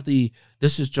then we have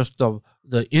this is just the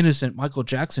innocent Michael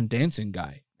Jackson dancing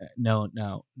guy. No.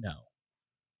 Yeah.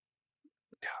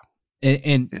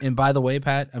 And by the way,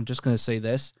 Pat, I'm just going to say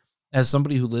this. As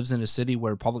somebody who lives in a city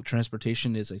where public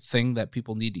transportation is a thing that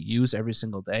people need to use every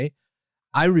single day,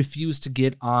 I refuse to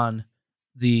get on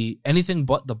anything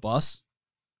but the bus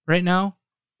right now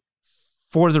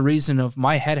for the reason of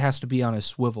my head has to be on a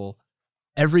swivel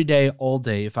every day, all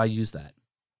day if I use that.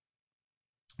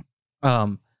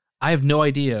 I have no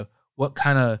idea what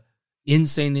kind of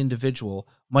insane individual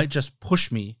might just push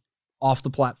me off the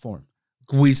platform.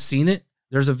 We've seen it.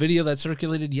 There's a video that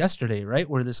circulated yesterday, right,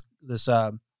 where this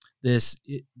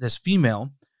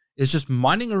female is just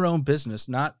minding her own business,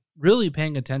 not really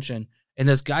paying attention, and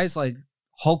this guy's like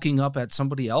hulking up at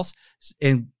somebody else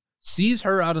and sees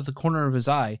her out of the corner of his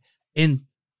eye and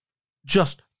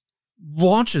just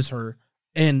launches her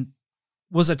and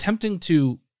was attempting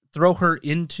to throw her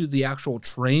into the actual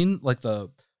train, like the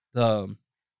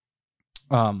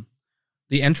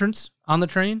entrance on the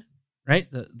train,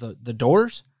 right? The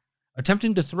doors,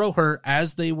 attempting to throw her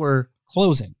as they were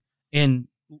closing. And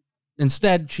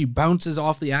instead, she bounces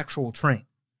off the actual train.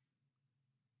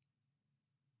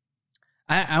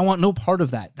 I want no part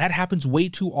of that. That happens way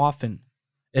too often.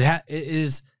 Well,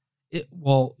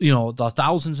 you know, the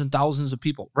thousands and thousands of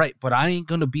people, right? But I ain't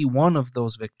going to be one of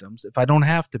those victims if I don't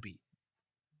have to be.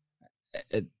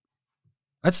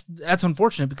 That's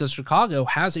unfortunate because Chicago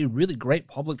has a really great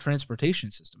public transportation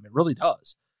system. It really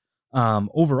does.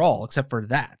 Overall, except for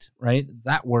that, right?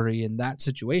 That worry in that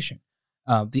situation.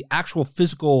 The actual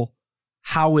physical,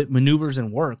 how it maneuvers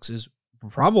and works is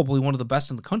probably one of the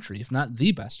best in the country, if not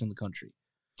the best in the country.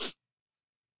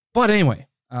 But anyway,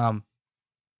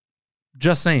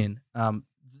 just saying,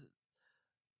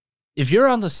 if you're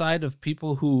on the side of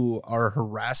people who are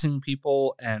harassing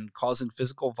people and causing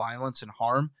physical violence and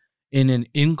harm in an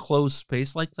enclosed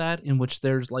space like that, in which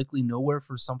there's likely nowhere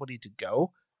for somebody to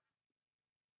go,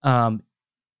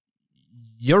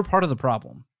 you're part of the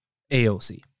problem,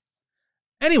 AOC.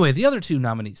 Anyway, the other two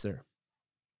nominees there.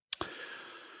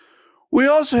 We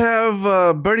also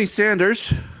have Bernie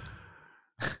Sanders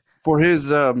for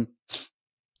his, anyone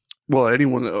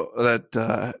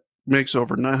that makes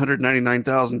over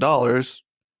 $999,000.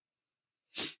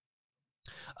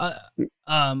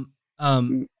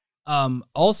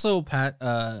 Also, Pat,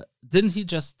 didn't he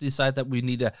just decide that we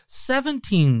need a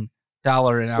 $17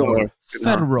 an hour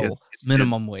federal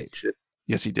minimum wage?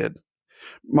 Yes, he did.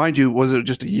 Mind you, was it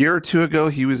just a year or two ago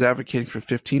he was advocating for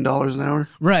 $15 an hour?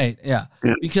 Right, yeah.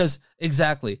 Because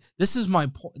exactly, this is my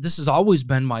point. This has always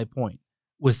been my point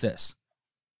with this.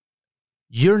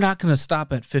 You're not going to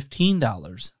stop at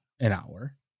 $15 an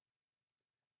hour.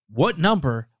 What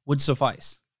number would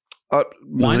suffice?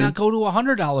 Why not go to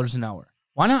 $100 an hour?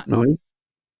 Why not? Million?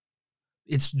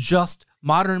 It's just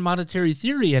modern monetary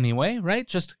theory anyway, right?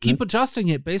 Just keep adjusting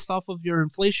it based off of your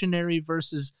inflationary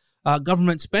versus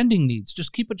government spending needs.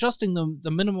 Just keep adjusting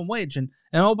the minimum wage. And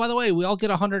oh, by the way, we all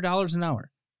get $100 an hour.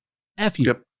 F you.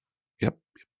 Yep.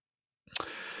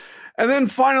 And then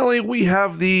finally, we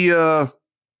have the,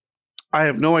 I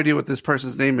have no idea what this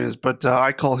person's name is, but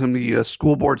I call him the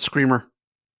school board screamer.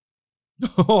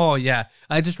 Oh, yeah.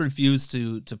 I just refuse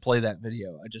to play that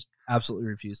video. I just absolutely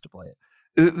refuse to play it.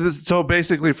 So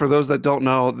basically, for those that don't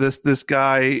know, this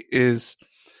guy is,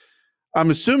 I'm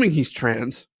assuming he's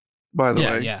trans. by the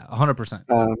way. Yeah,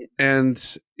 100%.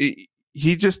 And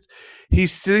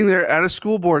he's sitting there at a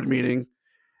school board meeting,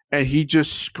 and he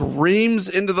just screams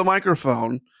into the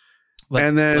microphone,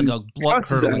 and then like a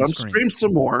blood-curdling screams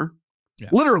some more. Yeah.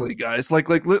 Literally, guys, like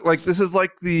this is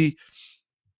like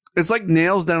it's like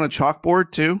nails down a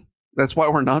chalkboard too. That's why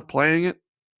we're not playing it.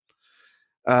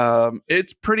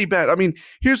 It's pretty bad. I mean,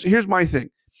 here's my thing.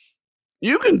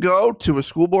 You can go to a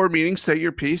school board meeting, say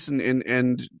your piece,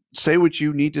 and say what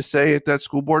you need to say at that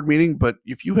school board meeting. But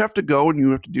if you have to go and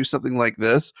you have to do something like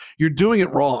this, you're doing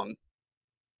it wrong.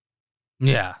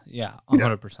 Yeah,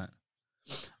 100%.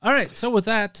 All right, so with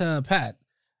that, Pat,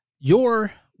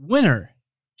 your winner,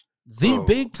 the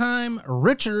big time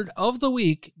Richard of the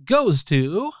week, goes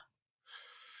to.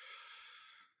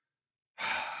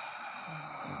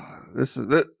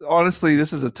 Honestly,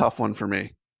 this is a tough one for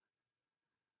me.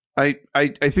 I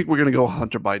think we're gonna go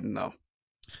Hunter Biden though.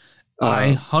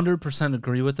 I 100%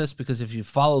 agree with this, because if you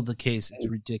follow the case, it's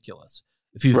ridiculous.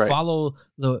 If you follow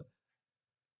the,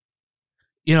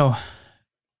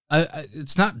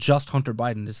 it's not just Hunter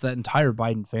Biden; it's that entire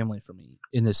Biden family for me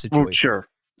in this situation. Well, sure,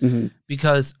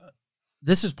 because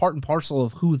this is part and parcel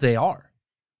of who they are.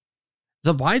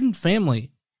 The Biden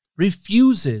family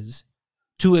refuses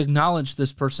to acknowledge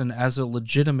this person as a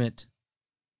legitimate.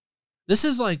 This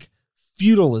is like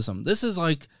feudalism. This is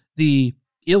like the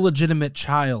illegitimate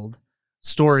child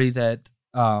story that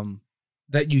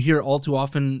you hear all too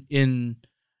often in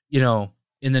the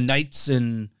knights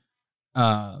and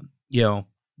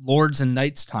lords and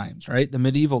knights times, right? The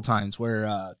medieval times,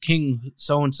 where King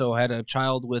so and so had a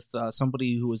child with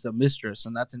somebody who was a mistress,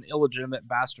 and that's an illegitimate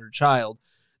bastard child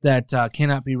that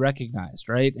cannot be recognized,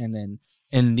 right?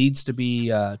 And needs to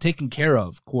be taken care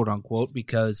of, quote unquote,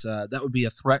 because that would be a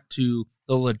threat to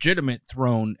the legitimate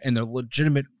throne and the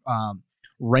legitimate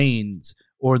reigns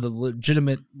or the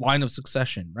legitimate line of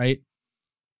succession, right?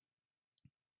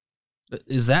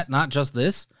 Is that not just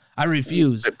this? I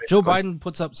refuse. Joe Biden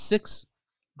puts up 6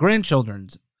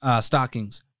 grandchildren's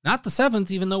stockings, not the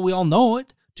 7th, even though we all know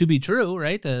it to be true,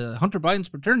 right? Hunter Biden's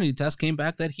paternity test came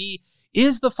back that he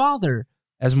is the father,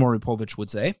 as Maury Povich would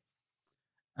say.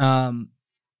 And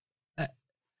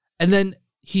then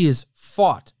he is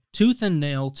fought tooth and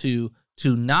nail to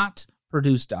not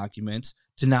produce documents,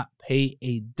 to not pay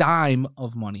a dime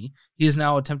of money. He is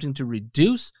now attempting to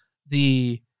reduce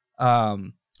the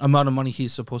amount of money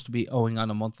he's supposed to be owing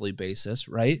on a monthly basis,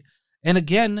 right? And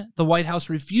again, the White House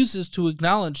refuses to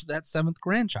acknowledge that 7th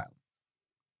grandchild.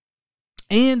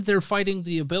 And they're fighting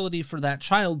the ability for that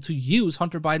child to use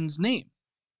Hunter Biden's name,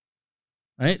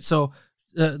 right? So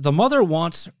the mother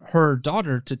wants her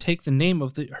daughter to take the name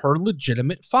of her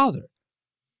legitimate father.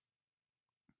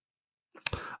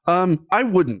 I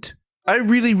wouldn't. I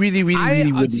really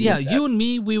wouldn't. Yeah, you and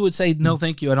me, we would say, no,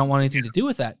 thank you. I don't want anything to do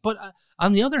with that. But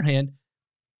on the other hand,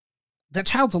 that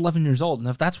child's 11 years old. And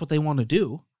if that's what they want to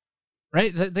do,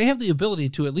 right, they have the ability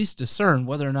to at least discern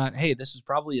whether or not, hey, this is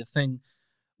probably a thing.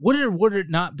 Would it or would it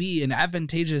not be an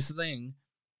advantageous thing?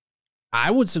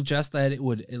 I would suggest that it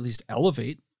would at least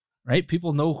elevate, right?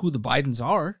 People know who the Bidens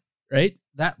are, right?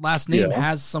 That last name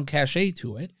has some cachet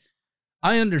to it.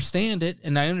 I understand it,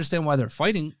 and I understand why they're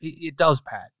fighting. It does,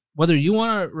 Pat. Whether you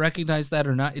want to recognize that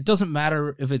or not, it doesn't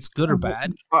matter if it's good or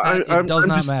bad. It does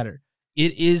not matter.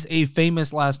 It is a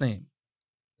famous last name.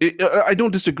 I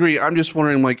don't disagree. I'm just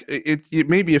wondering, like, it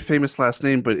may be a famous last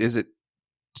name, but is it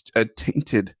a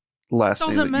tainted last name?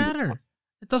 It doesn't matter.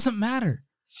 It doesn't matter.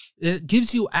 It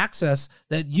gives you access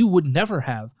that you would never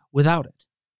have without it.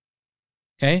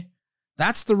 Okay?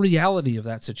 That's the reality of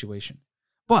that situation.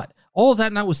 But all of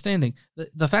that notwithstanding,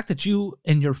 the fact that you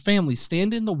and your family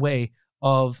stand in the way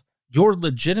of your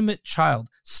legitimate child,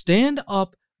 stand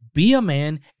up, be a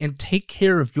man, and take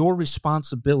care of your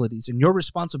responsibilities. And your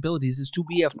responsibilities is to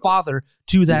be a father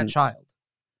to that child,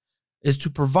 is to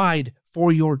provide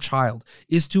for your child,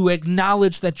 is to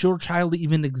acknowledge that your child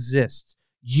even exists.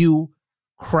 You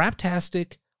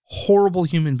craptastic, horrible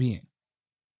human being.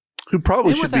 Who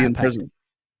probably should be in prison.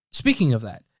 Speaking of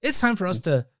that, it's time for us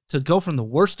to go from the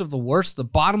worst of the worst, the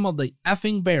bottom of the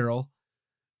effing barrel,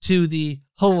 to the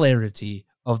hilarity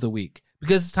of the week.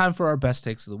 Because it's time for our best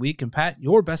takes of the week. And Pat,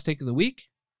 your best take of the week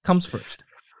comes first.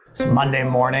 So Monday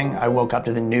morning, I woke up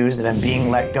to the news that I'm being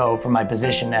let go from my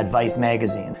position at Vice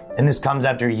magazine. And this comes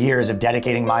after years of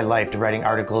dedicating my life to writing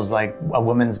articles like A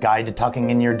Woman's Guide to Tucking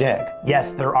in Your Dick.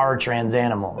 Yes, there are trans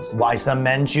animals. Why some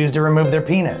men choose to remove their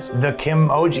penis. The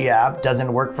Kimoji app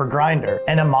doesn't work for Grindr.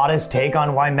 And a modest take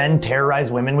on why men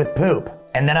terrorize women with poop.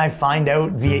 and then I find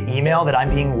out via email that I'm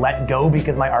being let go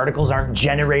because my articles aren't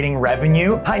generating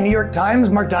revenue. Hi, New York Times,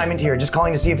 Mark Diamond here, just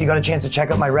calling to see if you got a chance to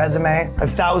check out my resume. I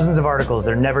have thousands of articles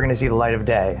that are never going to see the light of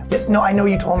day. Yes, no, I know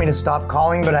you told me to stop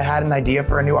calling, but I had an idea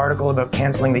for a new article about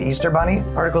canceling the Easter Bunny.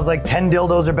 Articles like 10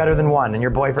 dildos are better than one, and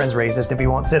your boyfriend's racist if he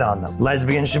won't sit on them.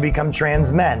 Lesbians should become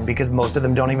trans men because most of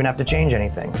them don't even have to change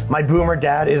anything. My boomer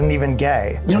dad isn't even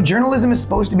gay. You know, journalism is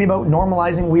supposed to be about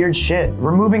normalizing weird shit,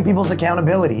 removing people's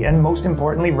accountability, and most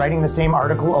importantly, writing the same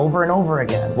article over and over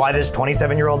again. Why this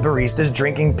 27-year-old barista is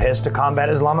drinking piss to combat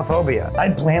Islamophobia. I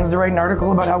had plans to write an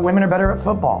article about how women are better at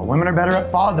football, women are better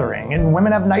at fathering, and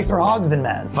women have nicer hogs than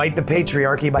men. Fight the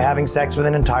patriarchy by having sex with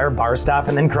an entire bar staff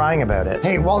and then crying about it.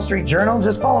 Hey, Wall Street Journal,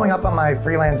 just following up on my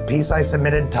freelance piece I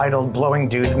submitted titled Blowing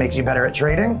Dudes Makes You Better at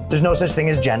Trading. There's no such thing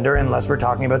as gender unless we're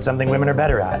talking about something women are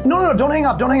better at. No, don't hang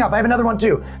up. I have another one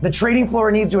too. The trading floor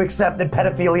needs to accept that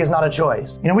pedophilia is not a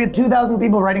choice. You know, we had 2,000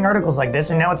 people writing articles like this,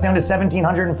 and now it's down to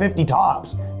 1,750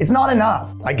 tops. It's not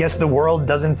enough. I guess the world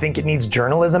doesn't think it needs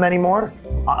journalism anymore.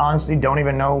 I honestly don't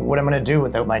even know what I'm going to do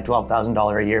without my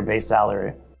 $12,000 a year base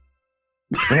salary.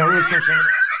 You know who's concerned about?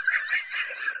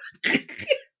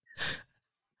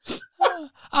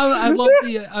 I love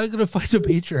the I'm going to fight the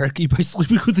patriarchy by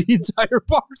sleeping with the entire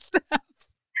bar staff.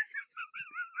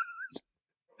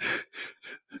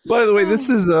 By the way, this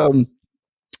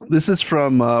is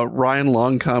from Ryan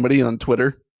Long Comedy on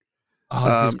Twitter.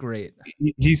 Oh, he's great.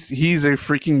 He's a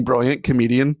freaking brilliant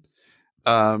comedian.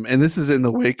 And this is in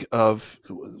the wake of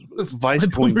Vice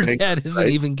Point. My dad isn't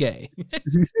even gay.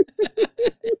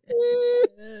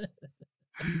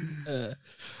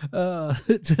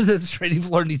 The trading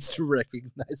floor needs to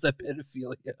recognize that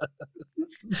pedophilia.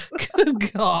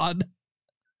 Good God.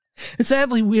 And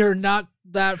sadly, we are not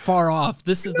that far off.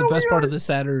 This is the best part of the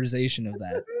satirization of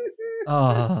that.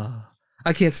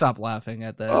 I can't stop laughing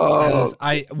at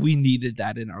that. We needed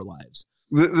that in our lives.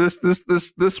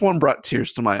 This one brought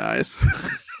tears to my eyes.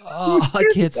 I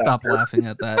can't stop laughing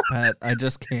at that, Pat. I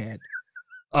just can't.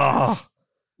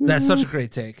 That's such a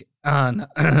great take on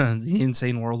the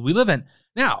insane world we live in.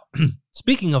 Now,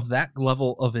 speaking of that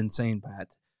level of insane,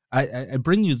 Pat, I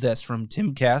bring you this from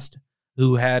Tim Cast,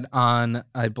 who had on,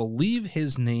 I believe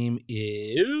his name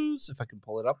is, if I can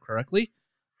pull it up correctly,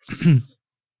 it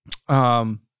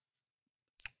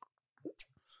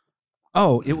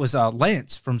was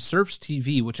Lance from Surfs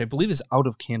TV, which I believe is out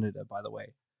of Canada, by the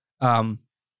way.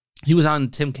 He was on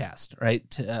Timcast, right?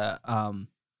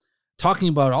 Talking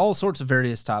about all sorts of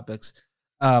various topics.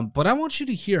 But I want you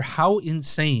to hear how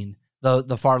insane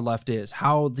the far left is,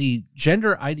 how the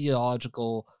gender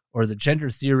ideological or the gender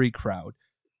theory crowd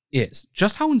is,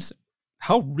 just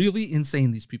how really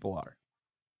insane these people are.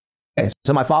 Okay,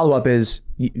 so my follow-up is,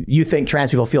 you think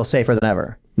trans people feel safer than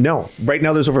ever? No. Right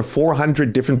now, there's over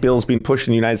 400 different bills being pushed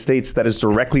in the United States that is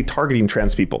directly targeting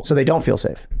trans people. So they don't feel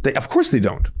safe? Of course they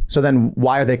don't. So then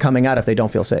why are they coming out if they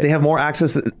don't feel safe? They have more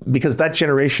access because that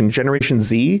Generation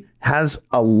Z, has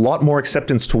a lot more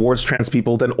acceptance towards trans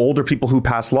people than older people who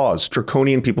pass laws,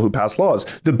 draconian people who pass laws.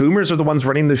 The boomers are the ones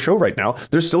running the show right now.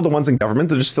 They're still the ones in government.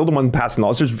 They're still the ones passing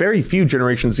laws. There's very few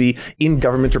Generation Z in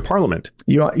government or parliament.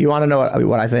 You want to know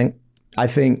what I think? I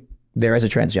think there is a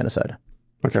trans genocide.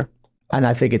 Okay. And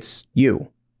I think it's you.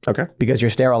 Okay. Because you're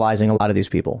sterilizing a lot of these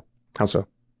people. How so?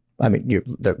 I mean,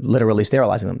 they're literally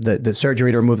sterilizing them. The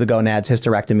surgery to remove the gonads,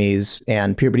 hysterectomies,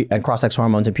 and puberty and cross-sex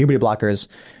hormones and puberty blockers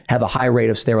have a high rate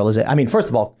of sterilization. I mean, first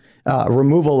of all,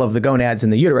 removal of the gonads in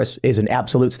the uterus is an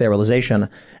absolute sterilization.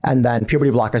 And then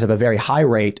puberty blockers have a very high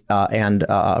rate, and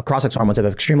cross-sex hormones have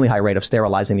an extremely high rate of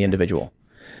sterilizing the individual.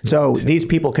 So these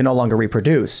people can no longer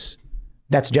reproduce.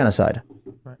 That's genocide.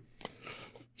 Right.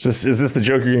 Is this the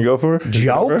joke you're going to go for?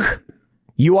 Joke?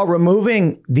 You are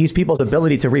removing these people's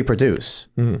ability to reproduce.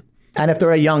 Mm-hmm. And if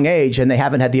they're at a young age and they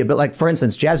haven't had the ability, like for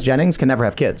instance, Jazz Jennings can never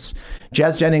have kids.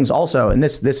 Jazz Jennings also, and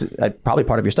this is probably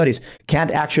part of your studies, can't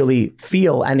actually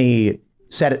feel any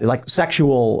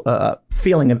sexual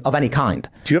feeling of any kind.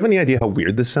 Do you have any idea how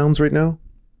weird this sounds right now?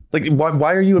 Like,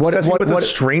 why are you obsessing with a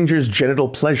stranger's genital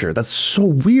pleasure? That's so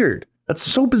weird. That's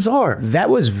so bizarre. That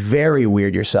was very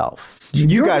weird yourself.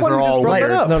 You guys are all weird.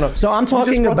 No. So I'm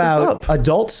talking about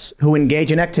adults who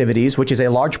engage in activities, which is a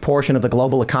large portion of the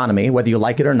global economy, whether you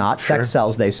like it or not. Sure. Sex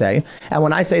sells, they say. And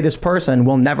when I say this person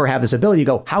will never have this ability, you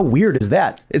go, how weird is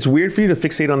that? It's weird for you to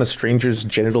fixate on a stranger's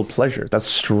genital pleasure. That's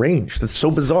strange. That's so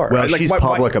bizarre. Well, she's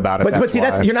public about it. But see,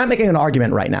 you're not making an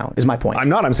argument right now, is my point. I'm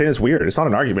not. I'm saying it's weird. It's not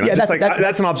an argument. Yeah,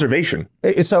 that's an observation.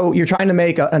 So you're trying to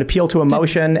make an appeal to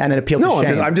emotion and an appeal to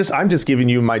shame. No, I'm just giving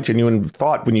you my genuine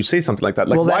thought when you say something like that.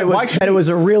 Like, it was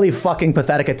a really fucking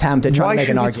pathetic attempt at trying to make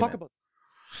an argument.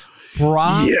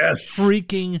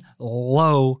 Freaking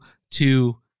low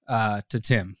to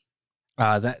Tim.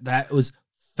 That was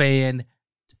fantastic.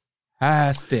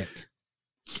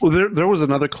 Well, there was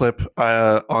another clip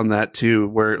on that too,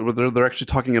 where they're actually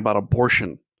talking about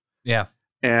abortion. Yeah,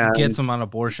 and gets them on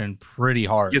abortion pretty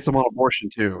hard. Gets them on abortion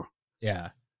too. Yeah,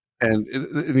 and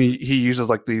he uses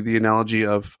like the analogy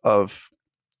of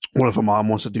what if a mom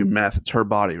wants to do meth? It's her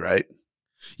body, right?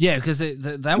 Yeah, because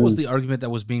that was the argument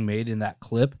that was being made in that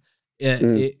clip.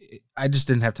 I just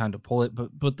didn't have time to pull it,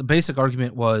 but the basic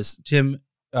argument was Tim.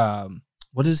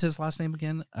 What is his last name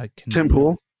again? Tim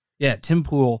Pool. Yeah, Tim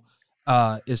Pool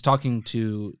is talking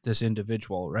to this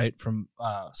individual, right, from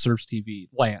Serbs TV,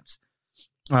 Lance.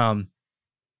 And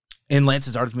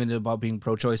Lance's argument about being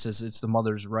pro-choice is it's the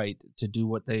mother's right to do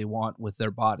what they want with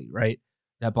their body, right?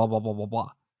 That blah, blah, blah, blah,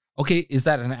 blah. Okay, is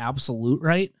that an absolute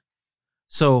right?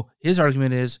 So his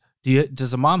argument is,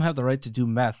 does a mom have the right to do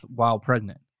meth while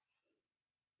pregnant?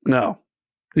 No.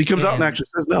 He comes out and actually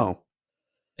says no.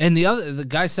 And the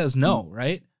guy says no,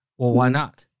 right? Well, why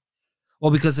not?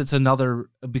 Well, because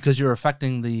because you're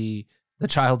affecting the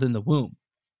child in the womb.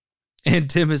 And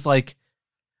Tim is like,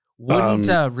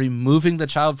 wouldn't removing the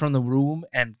child from the womb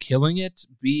and killing it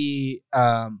be,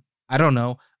 I don't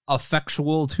know,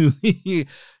 effectual to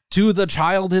the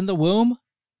child in the womb?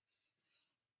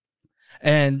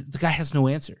 And the guy has no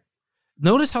answer.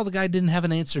 Notice how the guy didn't have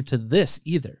an answer to this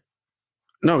either.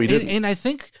 No, he didn't. And I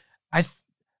think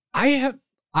I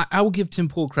will give Tim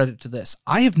Pool credit to this.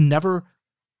 I have never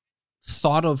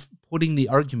thought of putting the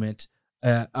argument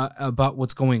about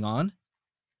what's going on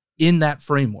in that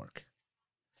framework.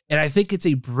 And I think it's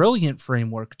a brilliant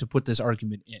framework to put this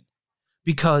argument in,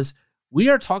 because we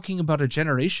are talking about a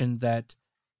generation that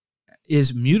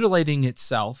is mutilating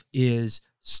itself, is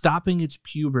stopping its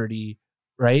puberty,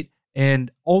 right?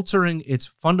 And altering its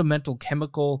fundamental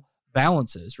chemical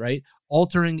balances, right?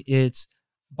 Altering its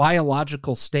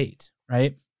biological state,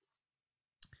 right?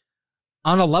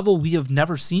 On a level we have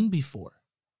never seen before.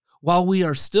 While we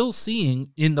are still seeing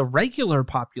in the regular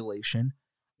population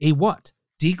a what?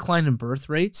 Decline in birth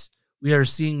rates. We are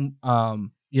seeing,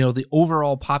 the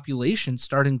overall population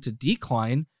starting to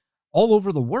decline all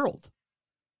over the world,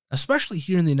 especially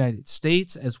here in the United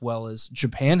States, as well as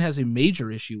Japan has a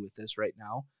major issue with this right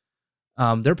now.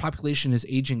 Their population is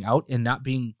aging out and not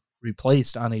being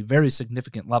replaced on a very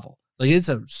significant level. Like, it's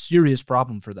a serious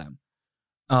problem for them.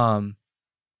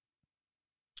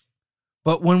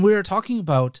 But when we are talking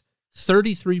about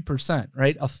 33%,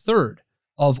 right, a third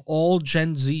of all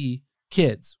Gen Z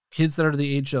kids that are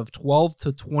the age of 12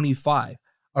 to 25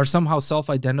 are somehow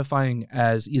self-identifying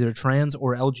as either trans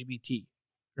or LGBT,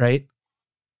 right?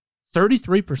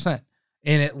 33%.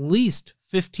 And at least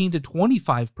 15 to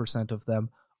 25% of them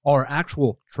are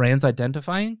actual trans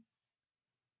identifying.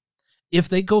 If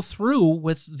they go through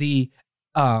with the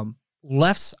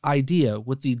left's idea,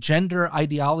 with the gender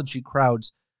ideology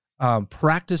crowd's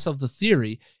practice of the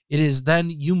theory, it is then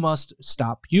you must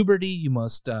stop puberty, you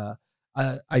must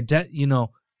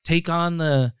take on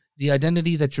the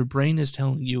identity that your brain is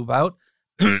telling you about,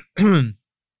 and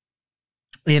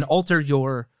alter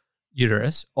your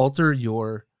uterus, alter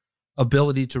your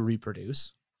ability to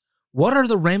reproduce. What are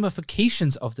the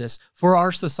ramifications of this for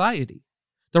our society?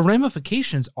 The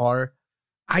ramifications are,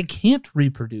 I can't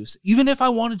reproduce, even if I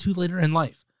wanted to later in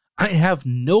life. I have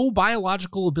no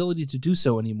biological ability to do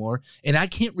so anymore, and I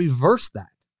can't reverse that.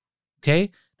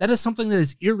 Okay? That is something that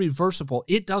is irreversible.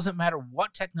 It doesn't matter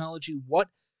what technology, what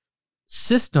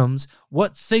systems,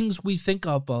 what things we think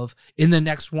of in the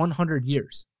next 100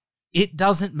 years. It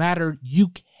doesn't matter.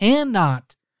 You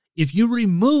cannot, if you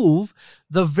remove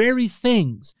the very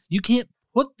things, you can't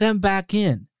put them back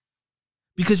in,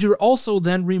 because you're also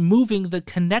then removing the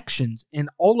connections and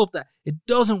all of that. It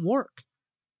doesn't work.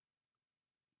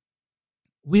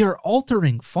 We are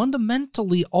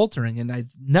fundamentally altering, and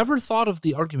I've never thought of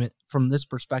the argument from this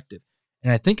perspective,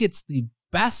 and I think it's the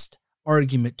best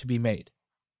argument to be made.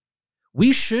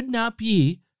 We should not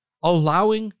be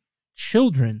allowing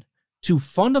children to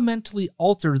fundamentally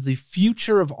alter the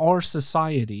future of our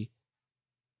society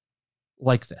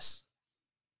like this.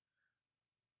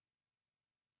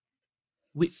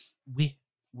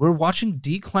 We're watching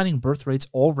declining birth rates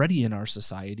already in our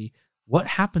society. What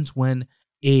happens when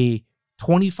a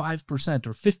 25%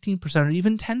 or 15% or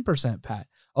even 10%, Pat,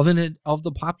 of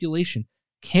the population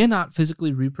cannot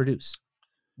physically reproduce?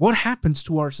 What happens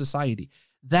to our society?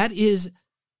 It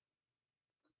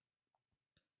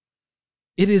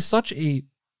is such a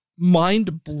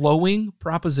mind-blowing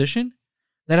proposition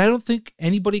that I don't think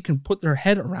anybody can put their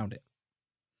head around it.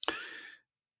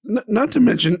 Not to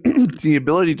mention, the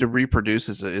ability to reproduce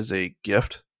is a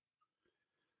gift.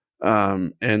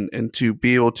 and to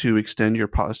be able to extend your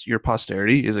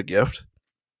posterity is a gift,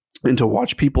 and to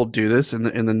watch people do this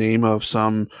in the name of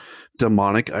some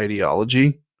demonic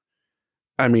ideology,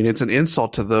 I mean, it's an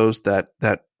insult to those that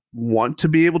want to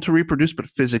be able to reproduce but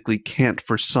physically can't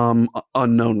for some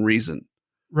unknown reason,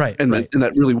 right? And right.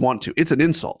 that really want to. It's an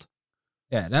insult.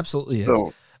 Yeah, it absolutely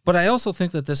is. But I also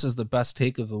think that this is the best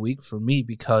take of the week for me,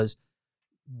 because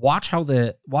watch how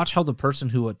the person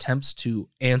who attempts to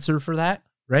answer for that,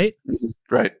 right?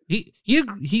 Right. He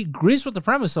agrees with the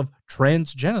premise of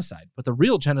trans genocide, but the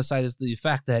real genocide is the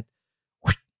fact that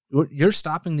you're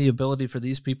stopping the ability for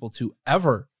these people to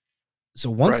ever.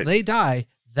 So once they die,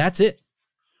 that's it.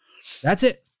 That's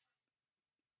it.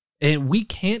 And we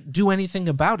can't do anything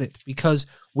about it, because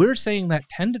we're saying that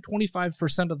 10 to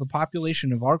 25% of the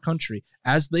population of our country,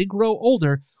 as they grow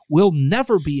older, will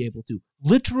never be able to,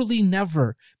 literally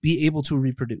never be able to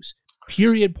reproduce.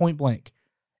 Period, point blank.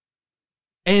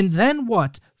 And then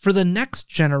what for the next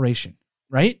generation,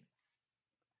 right?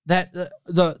 That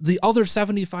the other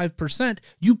 75%,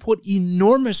 you put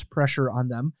enormous pressure on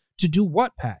them to do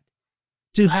what, Pat?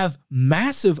 To have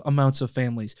massive amounts of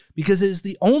families, because it is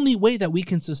the only way that we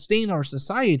can sustain our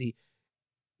society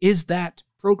is that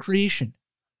procreation.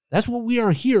 That's what we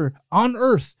are here on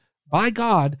earth by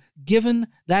God given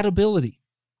that ability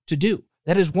to do.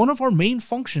 That is one of our main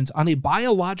functions on a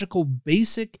biological,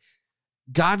 basic,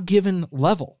 God-given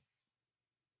level.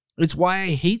 It's why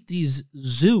I hate these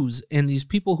zoos and these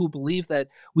people who believe that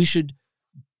we should,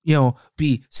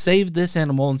 be save this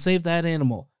animal and save that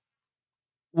animal.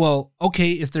 Well,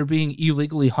 okay, if they're being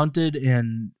illegally hunted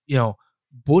and,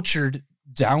 butchered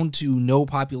down to no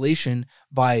population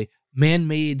by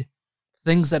man-made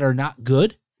things that are not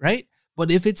good, right?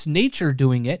 But if it's nature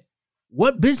doing it,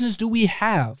 what business do we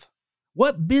have?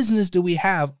 What business do we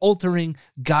have altering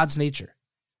God's nature?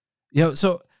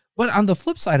 But on the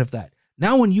flip side of that,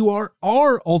 now when you are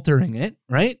altering it,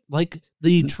 right? Like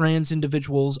the trans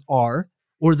individuals are,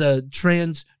 or the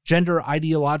transgender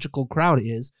ideological crowd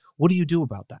is, what do you do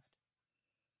about that?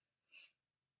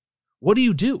 What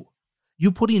do?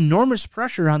 You put enormous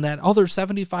pressure on that other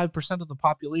 75% of the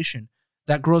population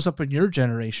that grows up in your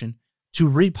generation to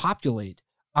repopulate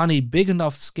on a big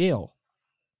enough scale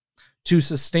to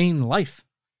sustain life.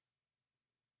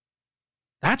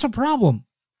 That's a problem.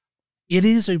 It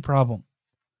is a problem.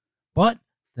 But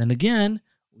then again,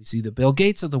 we see the Bill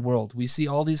Gates of the world. We see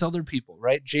all these other people,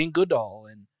 right? Jane Goodall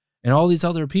and all these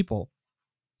other people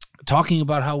talking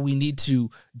about how we need to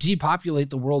depopulate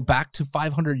the world back to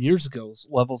 500 years ago's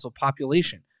levels of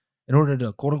population in order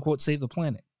to, quote unquote, save the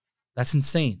planet. That's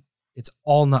insane. It's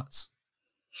all nuts.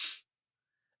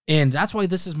 And that's why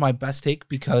this is my best take,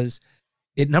 because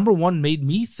it, number one, made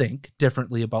me think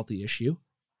differently about the issue.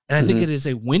 And I think it is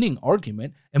a winning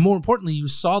argument. And more importantly, you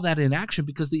saw that in action,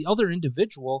 because the other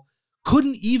individual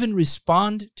couldn't even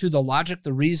respond to the logic,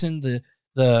 the reason,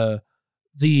 the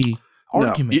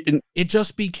argument. No, it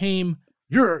just became,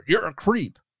 you're a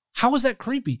creep. How is that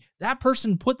creepy? That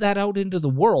person put that out into the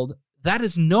world. That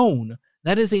is known.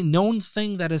 That is a known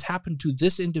thing that has happened to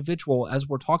this individual as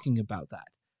we're talking about that.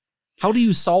 How do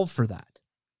you solve for that?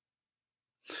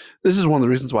 This is one of the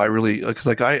reasons why I really, because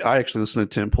I actually listen to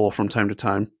Tim Pool from time to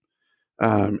time.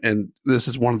 And this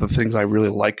is one of the things I really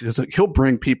like, because he'll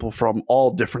bring people from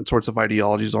all different sorts of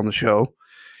ideologies on the show.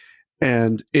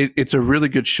 And it's a really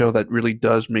good show that really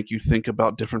does make you think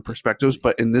about different perspectives.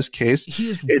 But in this case,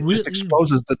 just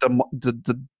exposes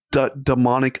the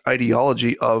demonic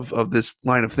ideology of this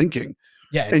line of thinking.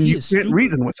 Yeah, and you can't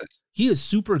reason with it. He is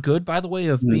super good, by the way,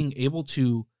 of being able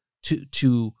to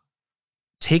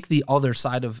take the other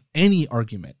side of any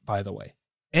argument, by the way,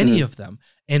 any of them,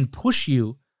 and push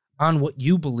you on what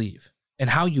you believe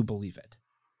and how you believe it.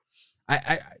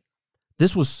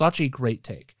 This was such a great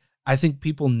take. I think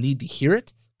people need to hear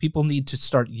it. People need to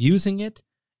start using it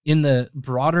in the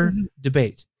broader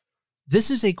debate. This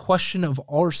is a question of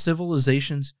our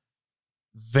civilization's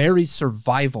very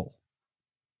survival.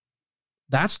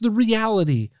 That's the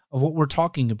reality of what we're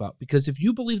talking about. Because if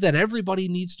you believe that everybody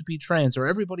needs to be trans, or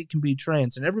everybody can be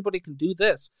trans, and everybody can do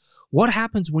this, what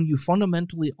happens when you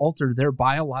fundamentally alter their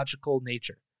biological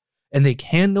nature and they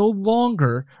can no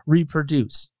longer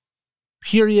reproduce?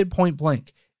 Period, point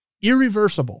blank.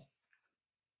 Irreversible.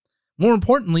 More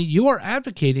importantly, you are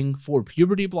advocating for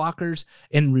puberty blockers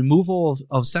and removal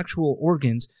of sexual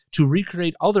organs to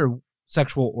recreate other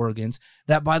sexual organs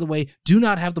that, by the way, do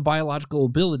not have the biological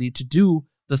ability to do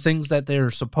the things that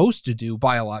they're supposed to do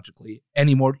biologically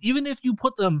anymore. Even if you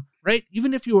put them, right?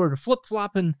 Even if you were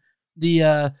flip-flopping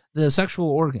the sexual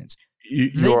organs,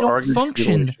 they don't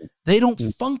function. They don't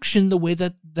function the way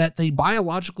that they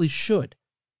biologically should.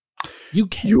 You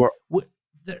can't. You are.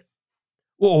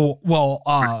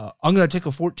 I'm gonna take a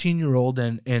 14-year-old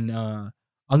and I'm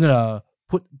gonna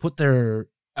put their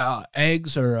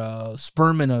eggs or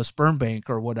sperm in a sperm bank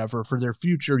or whatever for their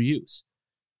future use.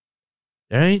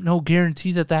 There ain't no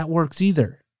guarantee that works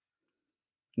either.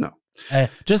 No.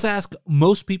 Just ask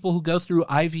most people who go through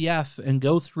IVF and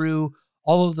go through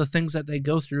all of the things that they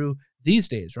go through these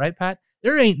days, right, Pat?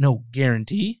 There ain't no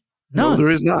guarantee. No, there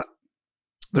is not.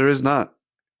 There is not.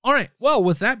 All right. Well,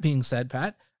 with that being said,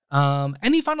 Pat,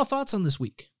 any final thoughts on this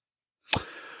week?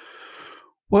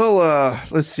 Well,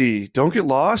 let's see. Don't get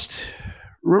lost.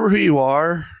 Remember who you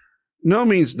are. No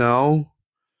means no.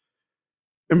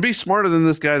 And be smarter than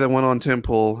this guy that went on Tim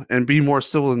Pool, and be more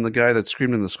civil than the guy that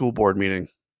screamed in the school board meeting.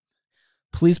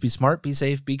 Please be smart, be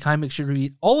safe, be kind. Make sure to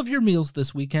eat all of your meals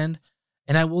this weekend.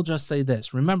 And I will just say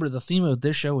this. Remember, the theme of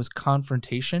this show is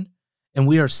confrontation, and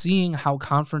we are seeing how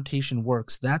confrontation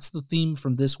works. That's the theme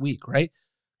from this week, right?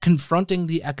 Confronting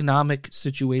the economic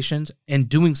situations and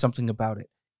doing something about it.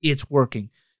 It's working.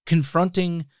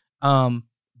 Confronting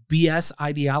BS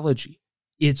ideology.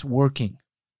 It's working.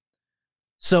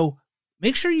 So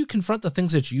make sure you confront the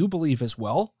things that you believe as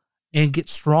well and get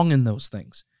strong in those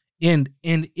things. And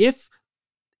if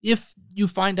you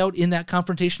find out in that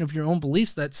confrontation of your own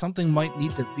beliefs that something might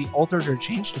need to be altered or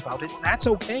changed about it, that's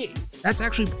okay. That's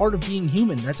actually part of being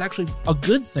human. That's actually a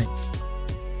good thing.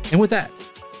 And with that,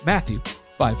 Matthew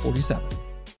 5:47.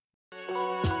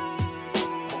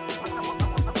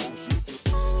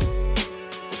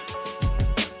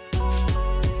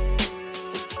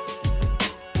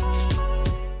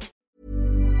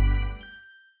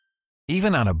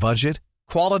 Even on a budget,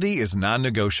 quality is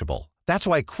non-negotiable. That's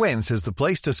why Quince is the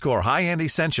place to score high-end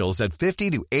essentials at 50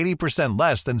 to 80%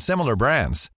 less than similar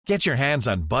brands. Get your hands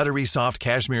on buttery soft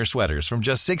cashmere sweaters from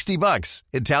just $60,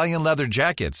 Italian leather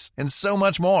jackets, and so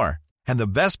much more. And the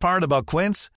best part about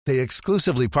Quince, they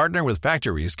exclusively partner with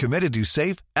factories committed to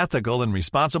safe, ethical, and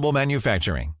responsible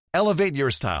manufacturing. Elevate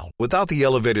your style without the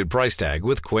elevated price tag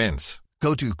with Quince.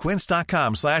 Go to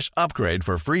quince.com/upgrade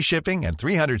for free shipping and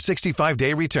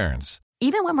 365-day returns.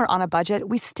 Even when we're on a budget,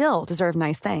 we still deserve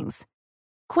nice things.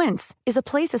 Quince is a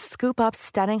place to scoop up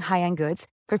stunning high-end goods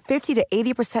for 50 to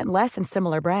 80% less than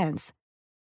similar brands.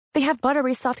 They have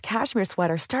buttery soft cashmere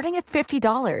sweaters starting at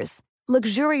 $50,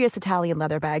 luxurious Italian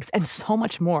leather bags, and so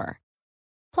much more.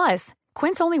 Plus,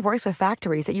 Quince only works with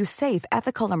factories that use safe,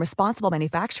 ethical, and responsible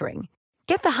manufacturing.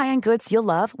 Get the high-end goods you'll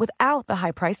love without the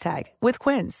high price tag with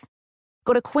Quince.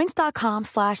 Go to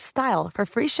quince.com/style for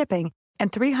free shipping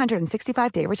and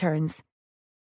 365-day returns.